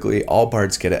 Typically, all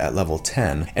bards get it at level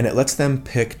 10, and it lets them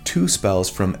pick 2 spells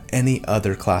from any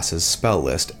other class's spell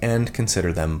list and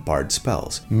consider them bard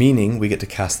spells, meaning we get to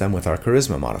cast them with our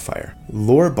charisma modifier.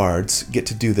 Lore bards get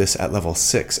to do this at level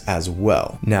 6 as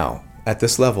well. Now, at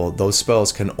this level, those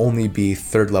spells can only be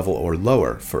 3rd level or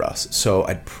lower for us, so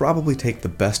I'd probably take the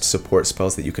best support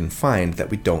spells that you can find that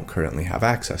we don't currently have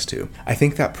access to. I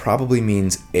think that probably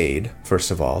means Aid, first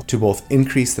of all, to both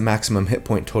increase the maximum hit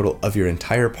point total of your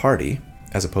entire party,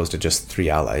 as opposed to just 3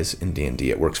 allies in D&D,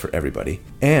 it works for everybody,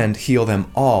 and heal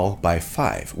them all by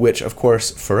 5, which of course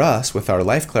for us with our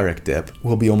Life Cleric dip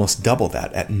will be almost double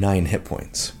that at 9 hit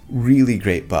points. Really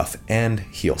great buff and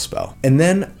heal spell. And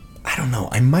then, I don't know,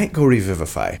 I might go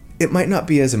Revivify. It might not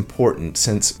be as important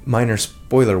since, minor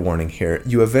spoiler warning here,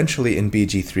 you eventually in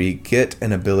BG3 get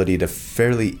an ability to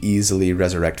fairly easily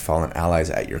resurrect fallen allies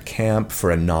at your camp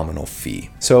for a nominal fee.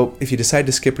 So if you decide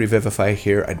to skip Revivify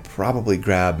here, I'd probably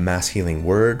grab Mass Healing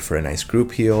Word for a nice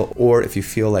group heal, or if you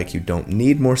feel like you don't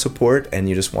need more support and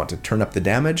you just want to turn up the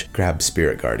damage, grab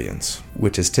Spirit Guardians,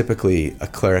 which is typically a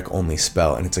cleric only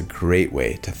spell, and it's a great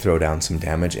way to throw down some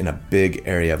damage in a big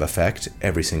area of effect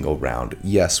every single round,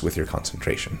 yes, with your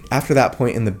concentration. After that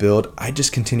point in the build, I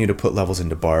just continue to put levels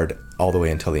into Bard all the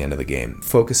way until the end of the game,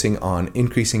 focusing on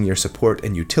increasing your support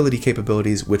and utility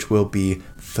capabilities, which will be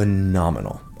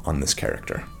phenomenal on this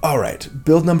character. Alright,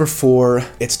 build number 4.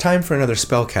 It's time for another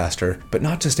spellcaster, but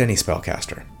not just any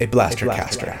spellcaster, a blaster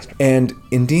caster. And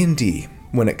in D&D,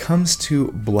 when it comes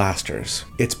to blasters,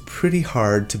 it's pretty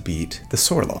hard to beat the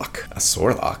Sorlock. A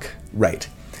Sorlock? Right.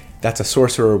 That's a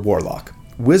sorcerer warlock.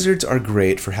 Wizards are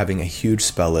great for having a huge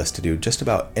spell list to do just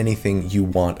about anything you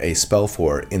want a spell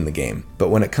for in the game. But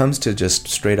when it comes to just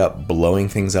straight up blowing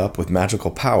things up with magical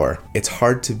power, it's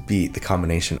hard to beat the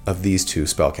combination of these two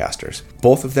spellcasters.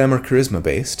 Both of them are charisma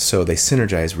based, so they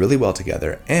synergize really well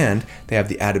together, and they have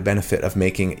the added benefit of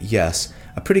making, yes,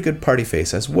 a pretty good party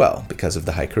face as well because of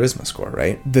the high charisma score,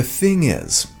 right? The thing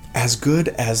is, as good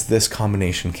as this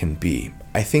combination can be,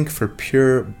 I think for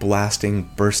pure blasting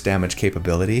burst damage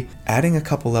capability, adding a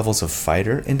couple levels of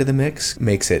fighter into the mix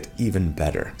makes it even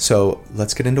better. So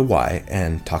let's get into why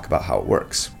and talk about how it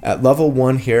works. At level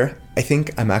 1 here, I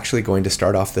think I'm actually going to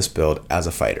start off this build as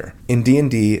a fighter. In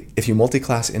D&D, if you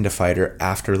multiclass into fighter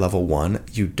after level 1,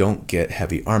 you don't get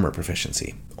heavy armor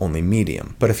proficiency, only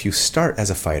medium. But if you start as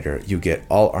a fighter, you get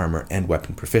all armor and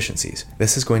weapon proficiencies.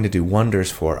 This is going to do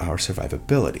wonders for our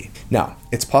survivability. Now,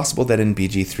 it's possible that in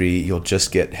BG3 you'll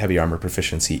just get heavy armor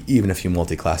proficiency even if you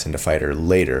multiclass into fighter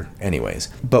later anyways.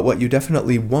 But what you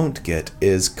definitely won't get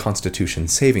is constitution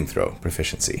saving throw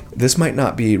proficiency. This might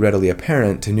not be readily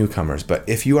apparent to newcomers, but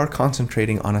if you are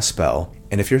concentrating on a spell,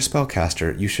 and if you're a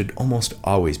spellcaster, you should almost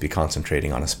always be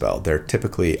concentrating on a spell. They're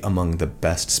typically among the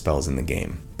best spells in the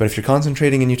game. But if you're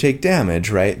concentrating and you take damage,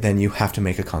 right, then you have to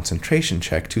make a concentration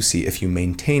check to see if you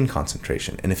maintain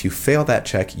concentration. And if you fail that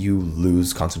check, you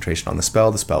lose concentration on the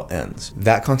spell ends.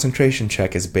 That concentration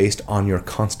check is based on your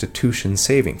constitution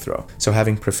saving throw. So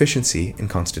having proficiency in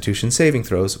constitution saving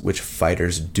throws, which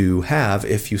fighters do have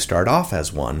if you start off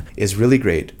as one, is really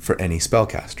great for any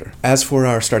spellcaster. As for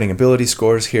our starting ability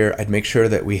scores here, I'd make sure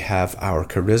that we have our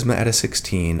charisma at a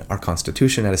 16, our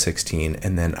constitution at a 16,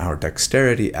 and then our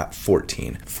dexterity at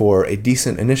 14 for a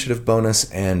decent initiative bonus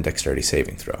and dexterity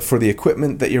saving throw. For the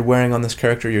equipment that you're wearing on this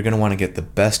character, you're going to want to get the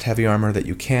best heavy armor that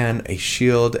you can, a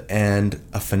shield, and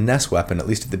a finesse weapon, at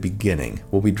least at the beginning.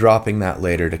 We'll be dropping that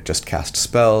later to just cast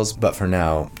spells, but for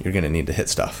now, you're going to need to hit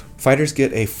stuff. Fighters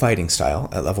get a fighting style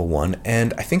at level 1,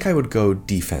 and I think I would go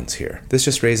defense here. This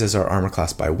just raises our armor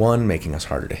class by 1, making us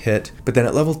harder to hit. But then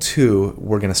at level 2,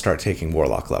 we're going to start taking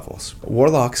warlock levels.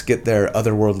 Warlocks get their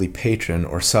otherworldly patron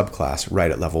or subclass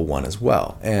right at level 1 as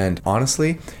well. And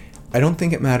honestly, I don't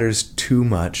think it matters too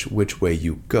much which way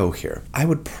you go here. I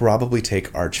would probably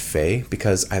take Archfey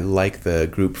because I like the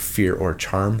group fear or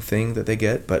charm thing that they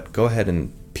get, but go ahead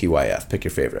and PYF, pick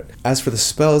your favorite. As for the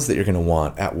spells that you're going to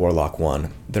want at Warlock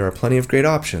 1, there are plenty of great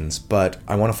options, but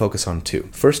I want to focus on 2.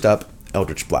 First up,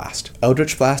 Eldritch Blast.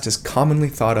 Eldritch Blast is commonly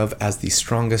thought of as the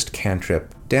strongest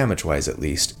cantrip, damage-wise at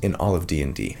least, in all of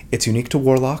D&D. It's unique to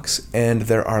Warlocks, and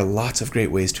there are lots of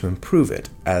great ways to improve it,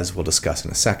 as we'll discuss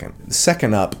in a second.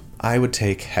 Second up, I would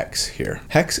take Hex here.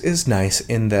 Hex is nice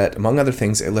in that, among other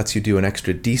things, it lets you do an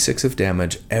extra d6 of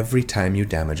damage every time you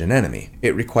damage an enemy.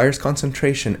 It requires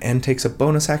concentration and takes a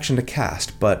bonus action to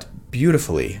cast, but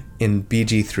beautifully, in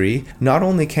BG3, not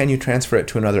only can you transfer it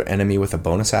to another enemy with a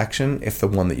bonus action if the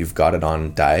one that you've got it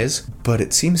on dies, but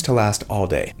it seems to last all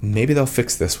day. Maybe they'll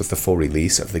fix this with the full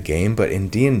release of the game, but in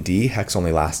D&D, Hex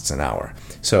only lasts an hour.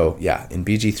 So yeah, in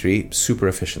BG3, super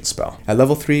efficient spell. At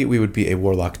level 3, we would be a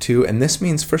Warlock 2, and this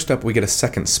means first up we get a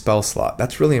second spell slot.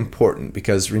 That's really important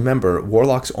because remember,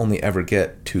 Warlocks only ever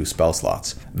get 2 spell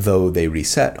slots, though they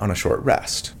reset on a short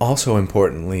rest. Also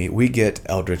importantly, we get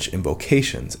Eldritch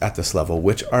Invocations at this level,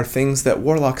 which are things that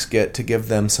Warlocks get to give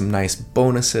them some nice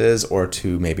bonuses or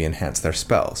to maybe enhance their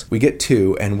spells. We get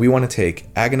 2, and we want to take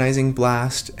Agonizing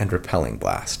Blast and Repelling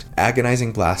Blast.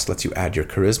 Agonizing Blast lets you add your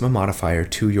Charisma modifier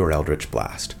to your Eldritch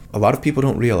Blast. A lot of people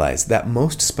don't realize that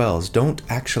most spells don't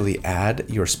actually add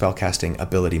your spellcasting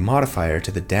ability modifier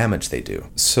to the damage they do.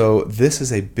 So this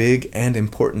is a big and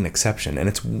important exception, and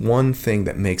it's one thing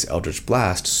that makes Eldritch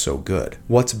Blast so good.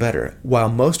 What's better? While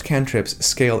most cantrips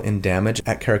scale in damage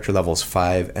at character levels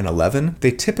 5 and 11,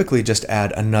 they typically just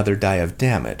add another die of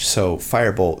damage. So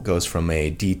Firebolt goes from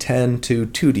a d10 to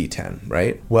 2d10,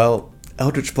 right? Well,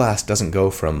 Eldritch Blast doesn't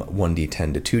go from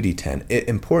 1d10 to 2d10. It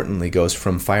importantly goes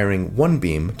from firing 1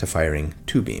 beam to firing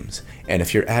 2 beams. And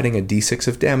if you're adding a d6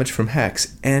 of damage from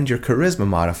Hex and your Charisma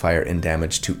modifier in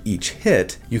damage to each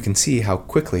hit, you can see how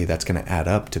quickly that's going to add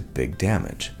up to big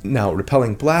damage. Now,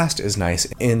 Repelling Blast is nice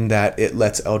in that it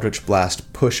lets Eldritch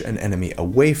Blast push an enemy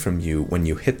away from you when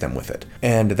you hit them with it.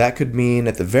 And that could mean,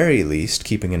 at the very least,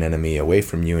 keeping an enemy away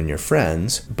from you and your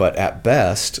friends, but at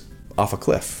best, off a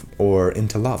cliff, or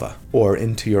into lava, or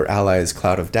into your ally's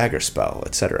Cloud of Dagger spell,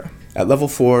 etc. At level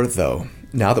 4, though,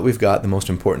 now that we've got the most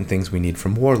important things we need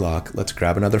from Warlock, let's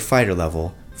grab another fighter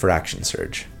level for Action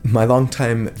Surge. My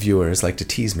longtime viewers like to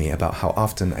tease me about how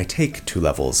often I take 2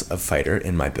 levels of fighter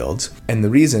in my builds, and the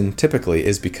reason typically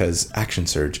is because Action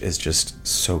Surge is just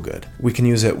so good. We can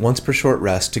use it once per short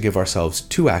rest to give ourselves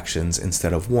 2 actions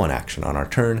instead of 1 action on our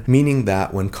turn, meaning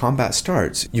that when combat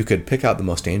starts, you could pick out the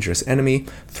most dangerous enemy,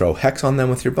 throw Hex on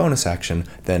them with your bonus action,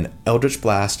 then Eldritch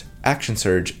Blast, Action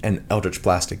Surge, and Eldritch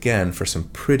Blast again for some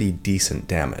pretty decent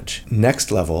damage. Next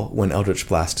level, when Eldritch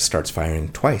Blast starts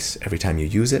firing twice every time you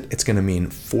use it, it's going to mean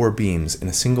 4 beams in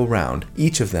a single round,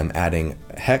 each of them adding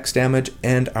Hex damage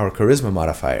and our Charisma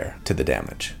modifier to the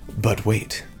damage. But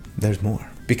wait, there's more.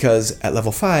 Because at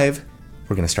level 5,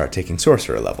 we're going to start taking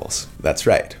Sorcerer levels. That's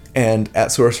right. And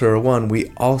at Sorcerer 1,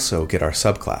 we also get our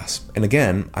subclass. And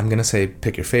again, I'm going to say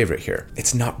pick your favorite here.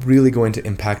 It's not really going to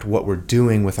impact what we're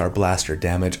doing with our blaster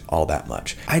damage all that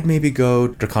much. I'd maybe go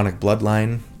Draconic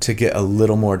Bloodline to get a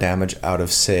little more damage out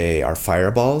of, say, our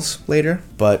fireballs later,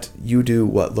 but you do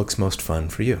what looks most fun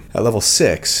for you. At level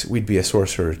 6, we'd be a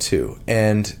Sorcerer 2,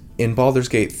 and in Baldur's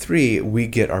Gate 3, we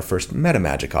get our first meta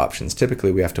magic options.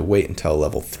 Typically, we have to wait until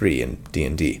level 3 in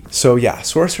D&D. So yeah,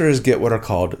 sorcerers get what are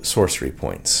called sorcery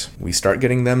points. We start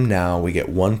getting them now. We get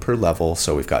 1 per level,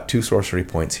 so we've got 2 sorcery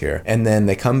points here. And then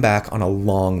they come back on a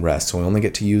long rest, so we only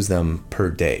get to use them per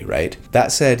day, right?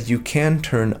 That said, you can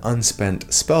turn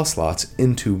unspent spell slots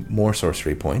into more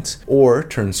sorcery points, or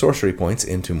turn sorcery points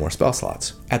into more spell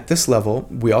slots. At this level,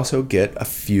 we also get a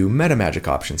few meta magic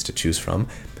options to choose from.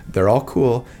 They're all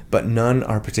cool, but none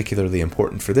are particularly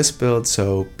important for this build,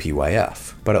 so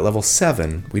PYF. But at level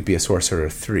 7, we'd be a Sorcerer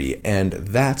 3, and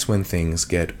that's when things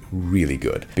get really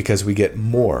good, because we get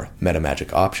more meta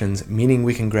magic options, meaning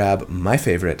we can grab my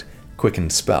favorite,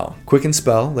 Quicken Spell. Quicken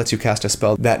Spell lets you cast a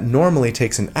spell that normally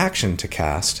takes an action to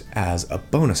cast as a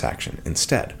bonus action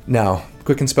instead. Now,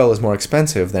 Quicken Spell is more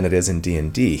expensive than it is in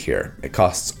D&D here. It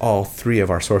costs all 3 of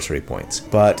our sorcery points.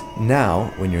 But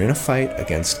now, when you're in a fight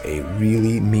against a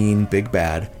really mean big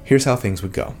bad, here's how things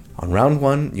would go. On round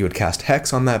 1, you would cast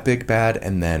Hex on that big bad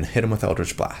and then hit him with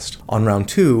Eldritch Blast. On round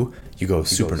 2, you go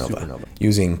Supernova,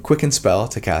 using Quicken Spell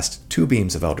to cast 2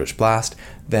 beams of Eldritch Blast,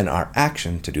 then our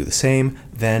action to do the same,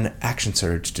 then Action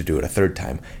Surge to do it a 3rd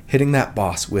time, hitting that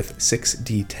boss with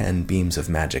 6d10 beams of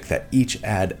magic that each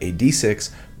add a d6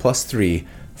 plus 3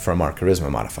 from our Charisma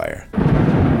modifier.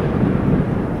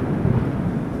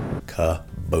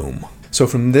 Kaboom. So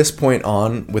from this point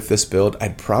on, with this build,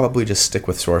 I'd probably just stick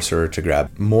with Sorcerer to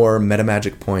grab more meta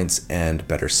magic points and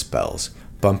better spells,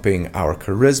 bumping our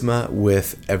charisma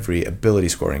with every ability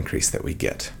score increase that we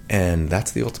get. And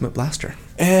that's the ultimate blaster.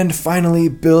 And finally,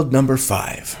 build number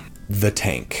 5, the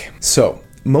tank. So,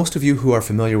 most of you who are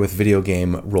familiar with video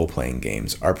game role-playing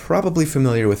games are probably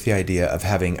familiar with the idea of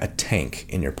having a tank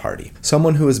in your party.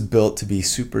 Someone who is built to be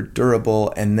super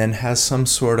durable and then has some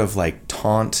sort of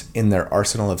taunt in their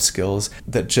arsenal of skills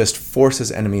that just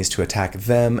forces enemies to attack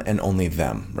them and only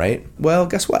them, right? Well,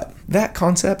 guess what? That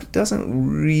concept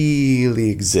doesn't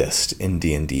really exist in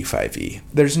D&D 5e.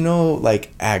 There's no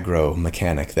aggro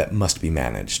mechanic that must be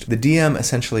managed. The DM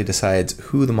essentially decides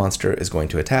who the monster is going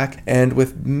to attack, and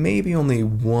with maybe only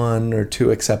 1 or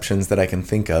 2 exceptions that I can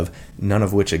think of, none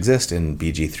of which exist in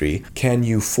BG3, can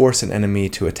you force an enemy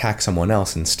to attack someone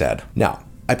else instead. Now,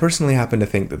 I personally happen to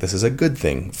think that this is a good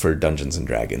thing for Dungeons &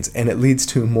 Dragons, and it leads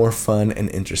to more fun and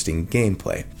interesting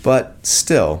gameplay. But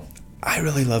still, I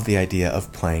really love the idea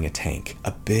of playing a tank,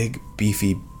 a big,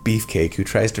 beefy beefcake who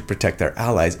tries to protect their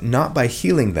allies, not by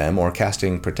healing them or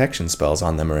casting protection spells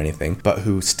on them or anything, but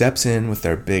who steps in with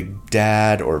their big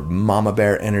dad or mama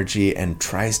bear energy and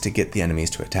tries to get the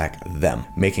enemies to attack them,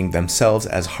 making themselves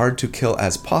as hard to kill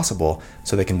as possible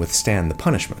so they can withstand the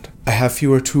punishment. I have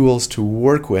fewer tools to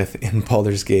work with in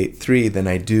Baldur's Gate 3 than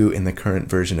I do in the current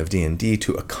version of D&D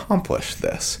to accomplish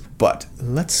this. But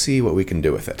let's see what we can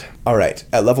do with it. Alright,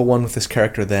 at level 1 with this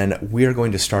character then, we are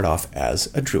going to start off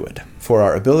as a druid. For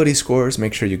our ability scores,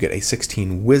 make sure you get a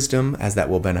 16 wisdom, as that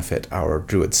will benefit our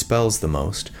druid spells the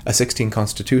most, a 16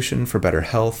 constitution for better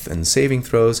health and saving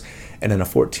throws, and then a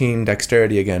 14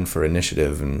 dexterity again for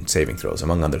initiative and saving throws,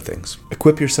 among other things.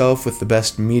 Equip yourself with the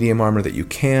best medium armor that you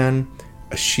can,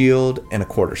 a shield, and a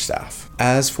quarterstaff.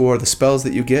 As for the spells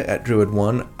that you get at Druid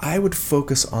 1, I would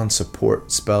focus on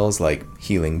support spells like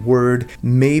Healing Word,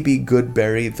 maybe Good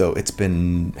Berry, though it's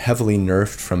been heavily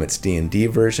nerfed from its D&D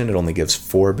version. It only gives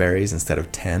 4 berries instead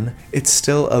of 10. It's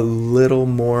still a little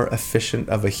more efficient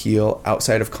of a heal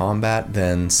outside of combat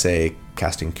than, say,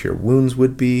 casting Cure Wounds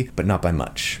would be, but not by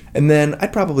much. And then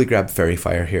I'd probably grab Fairy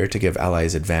Fire here to give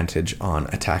allies advantage on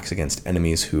attacks against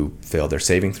enemies who fail their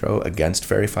saving throw against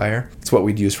Fairy Fire. It's what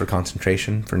we'd use for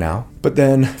concentration for now. But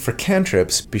then for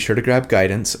cantrips, be sure to grab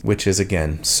Guidance, which is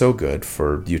again so good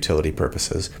for utility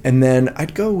purposes. And then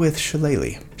I'd go with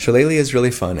Shillelagh. Shillelagh is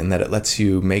really fun in that it lets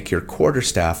you make your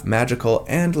quarterstaff magical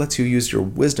and lets you use your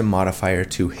wisdom modifier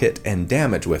to hit and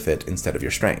damage with it instead of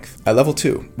your strength. At level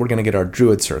 2, we're going to get our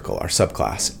Druid Circle, our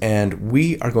subclass, and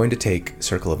we are going to take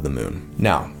Circle of the Moon.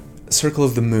 Now, Circle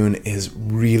of the Moon is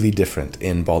really different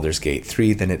in Baldur's Gate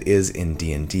 3 than it is in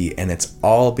D&D, and it's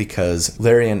all because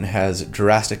Larian has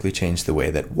drastically changed the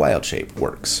way that Wild Shape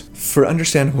works. For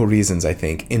understandable reasons, I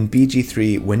think, in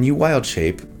BG3, when you Wild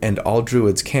Shape, and all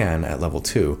druids can at level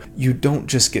 2, you don't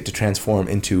just get to transform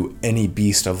into any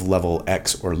beast of level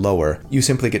X or lower, you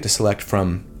simply get to select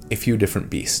from a few different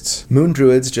beasts. Moon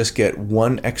druids just get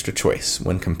one extra choice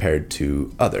when compared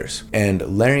to others, and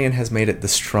Larian has made it the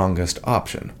strongest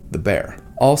option, the bear.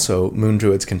 Also, moon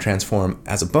druids can transform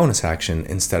as a bonus action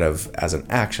instead of as an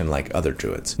action like other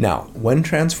druids. Now, when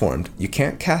transformed, you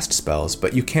can't cast spells,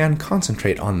 but you can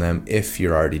concentrate on them if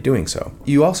you're already doing so.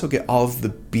 You also get all of the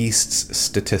beast's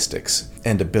statistics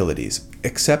and abilities,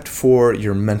 except for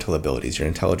your mental abilities, your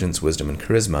intelligence, wisdom, and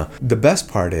charisma. The best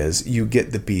part is you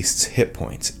get the beast's hit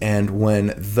points, and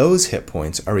when those hit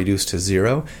points are reduced to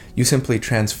 0, you simply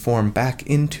transform back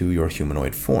into your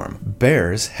humanoid form.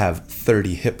 Bears have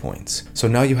 30 hit points, so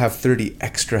now you have 30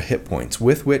 extra hit points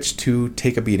with which to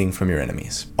take a beating from your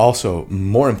enemies. Also,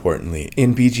 more importantly,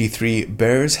 in BG3,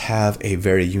 bears have a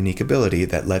very unique ability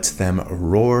that lets them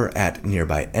roar at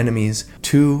nearby enemies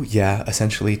to,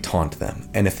 essentially taunt them.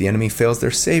 And if the enemy fails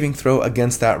their saving throw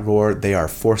against that roar, they are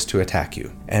forced to attack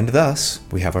you. And thus,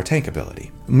 we have our tank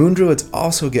ability. Moon druids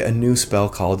also get a new spell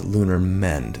called Lunar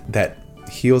Mend that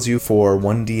heals you for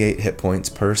 1d8 hit points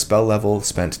per spell level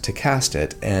spent to cast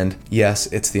it, and yes,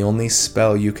 it's the only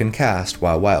spell you can cast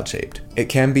while wild-shaped. It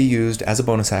can be used as a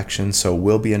bonus action, so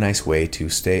will be a nice way to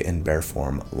stay in bear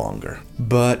form longer.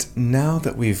 But now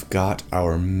that we've got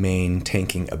our main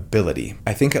tanking ability,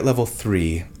 I think at level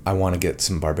 3, I want to get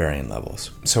some barbarian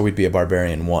levels. So we'd be a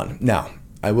barbarian 1. Now,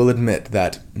 I will admit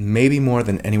that maybe more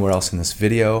than anywhere else in this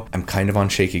video, I'm kind of on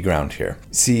shaky ground here.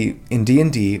 See, in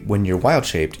D&D, when you're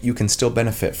wild-shaped, you can still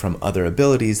benefit from other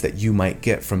abilities that you might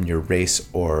get from your race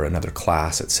or another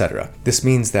class, etc. This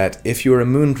means that if you're a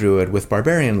moon druid with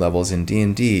barbarian levels in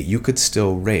D&D, you could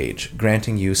still rage,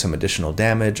 granting you some additional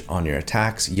damage on your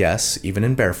attacks, yes, even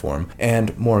in bear form,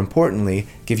 and more importantly,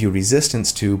 give you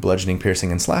resistance to bludgeoning,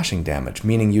 piercing, and slashing damage,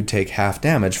 meaning you'd take half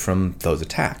damage from those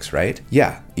attacks, right?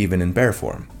 Yeah, even in bear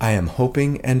form. I am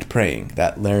hoping and praying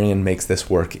that Larian makes this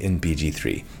work in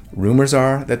BG3. Rumors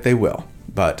are that they will,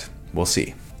 but we'll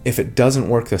see. If it doesn't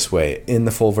work this way in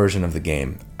the full version of the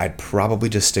game, I'd probably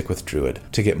just stick with Druid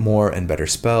to get more and better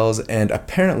spells, and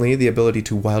apparently the ability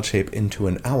to wild shape into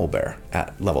an owlbear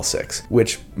at level 6,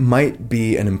 which might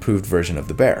be an improved version of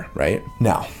the bear, right?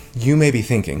 Now, you may be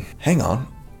thinking, hang on,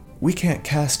 we can't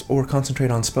cast or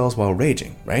concentrate on spells while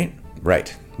raging, right?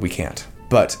 Right, we can't.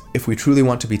 But if we truly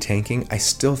want to be tanking, I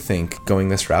still think going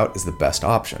this route is the best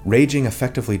option. Raging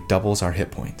effectively doubles our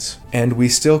hit points, and we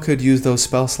still could use those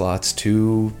spell slots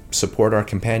to support our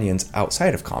companions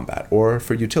outside of combat or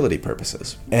for utility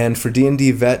purposes. And for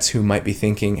D&D vets who might be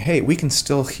thinking, hey, we can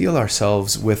still heal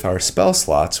ourselves with our spell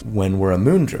slots when we're a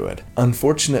moon druid.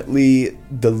 Unfortunately,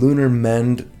 the Lunar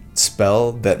Mend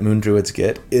spell that moon druids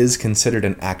get is considered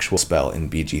an actual spell in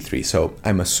BG3, so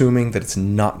I'm assuming that it's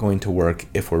not going to work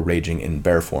if we're raging in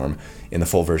bear form in the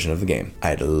full version of the game.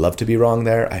 I'd love to be wrong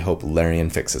there. I hope Larian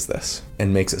fixes this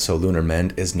and makes it so Lunar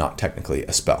Mend is not technically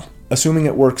a spell. Assuming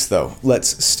it works though,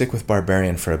 let's stick with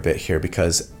Barbarian for a bit here,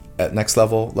 because at next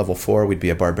level, level 4, we'd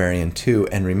be a Barbarian 2,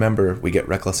 and remember, we get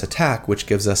Reckless Attack, which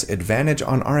gives us advantage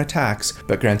on our attacks,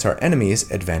 but grants our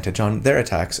enemies advantage on their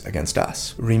attacks against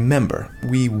us. Remember,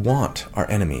 we want our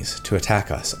enemies to attack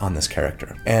us on this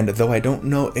character, and though I don't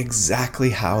know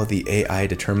exactly how the AI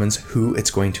determines who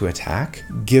it's going to attack,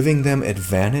 giving them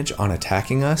advantage on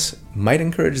attacking us might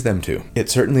encourage them to. It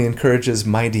certainly encourages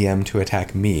my DM to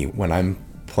attack me when I'm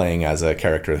playing as a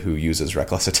character who uses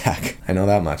Reckless Attack. I know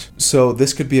that much. So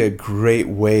this could be a great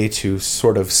way to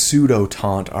sort of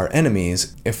pseudo-taunt our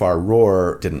enemies if our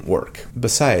roar didn't work.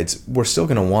 Besides, we're still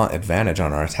going to want advantage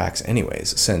on our attacks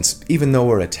anyways, since even though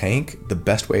we're a tank, the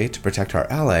best way to protect our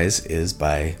allies is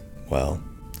by, well,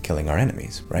 killing our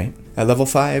enemies, right? At level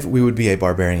 5, we would be a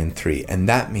Barbarian 3, and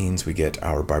that means we get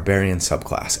our Barbarian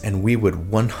subclass, and we would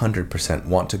 100%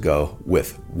 want to go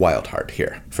with Wildheart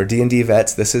here. For D&D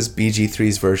vets, this is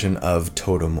BG3's version of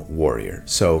Totem Warrior.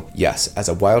 So yes, as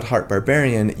a Wildheart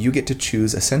Barbarian, you get to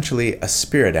choose essentially a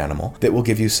spirit animal that will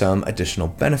give you some additional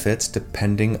benefits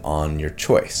depending on your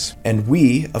choice. And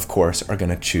we, of course, are going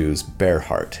to choose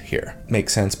Bearheart here.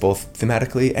 Makes sense both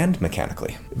thematically and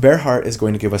mechanically. Bearheart is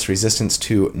going to give us resistance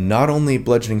to not only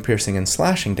bludgeoning, piercing, and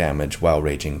slashing damage while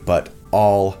raging, but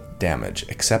all damage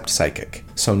except psychic.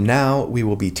 So now we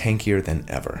will be tankier than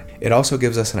ever. It also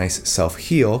gives us a nice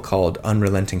self-heal called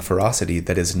Unrelenting Ferocity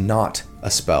that is not a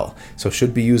spell, so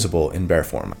should be usable in bear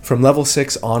form. From level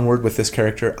 6 onward with this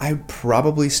character, I'd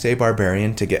probably stay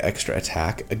Barbarian to get extra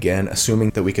attack, again assuming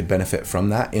that we could benefit from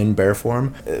that in bear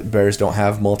form. Bears don't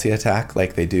have multi-attack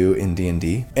like they do in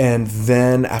D&D. And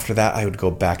then after that I would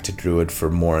go back to Druid for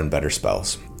more and better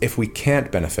spells. If we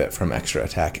can't benefit from extra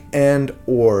attack and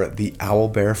or the owl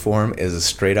bear form is a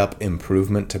straight up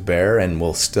improvement to bear and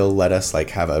will still let us like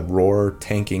have a roar,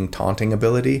 tanking, taunting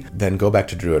ability, then go back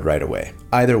to Druid right away.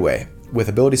 Either way, with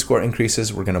ability score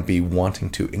increases, we're going to be wanting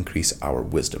to increase our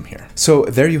wisdom here. So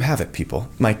there you have it, people.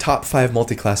 My top 5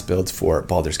 multi-class builds for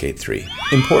Baldur's Gate 3.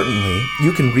 Importantly,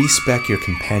 you can respec your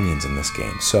companions in this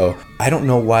game, so I don't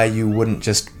know why you wouldn't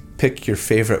just pick your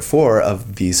favorite 4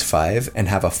 of these 5 and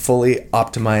have a fully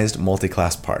optimized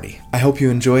multi-class party. I hope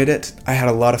you enjoyed it. I had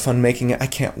a lot of fun making it. I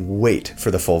can't wait for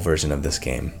the full version of this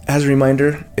game. As a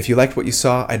reminder, if you liked what you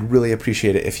saw, I'd really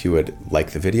appreciate it if you would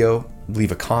like the video,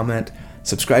 leave a comment,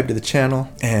 subscribe to the channel,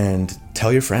 and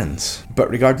tell your friends. But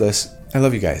regardless, I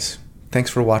love you guys. Thanks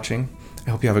for watching.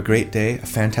 I hope you have a great day, a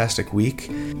fantastic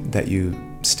week, that you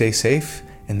stay safe,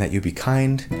 and that you be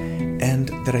kind, and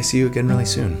that I see you again really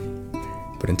soon.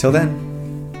 But until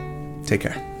then, take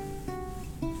care.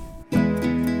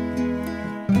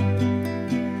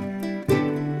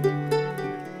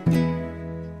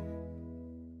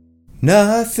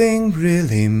 Nothing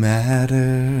really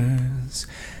matters,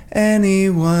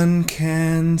 anyone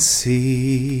can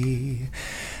see.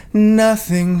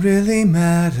 Nothing really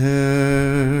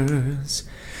matters,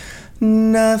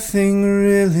 nothing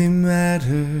really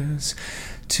matters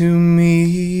to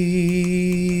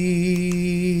me.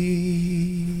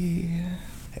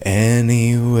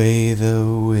 Anyway the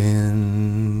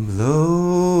wind blows.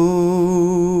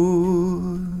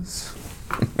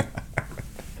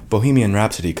 Bohemian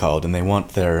Rhapsody called and they want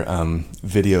their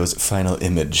video's final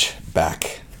image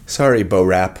back. Sorry, Bo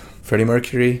Rap. Freddie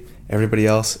Mercury, everybody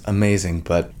else, amazing,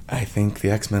 but I think the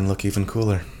X-Men look even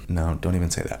cooler. No, don't even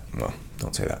say that. Well,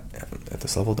 don't say that. At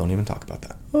this level, don't even talk about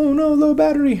that. Oh no, low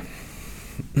battery.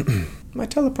 My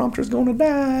teleprompter's gonna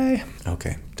die.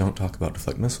 Okay, don't talk about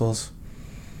deflect missiles.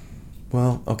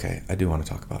 Well, okay, I do want to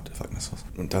talk about deflect missiles.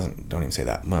 Don't even say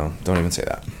that. Well, don't even say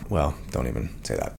that. Well, don't even say that.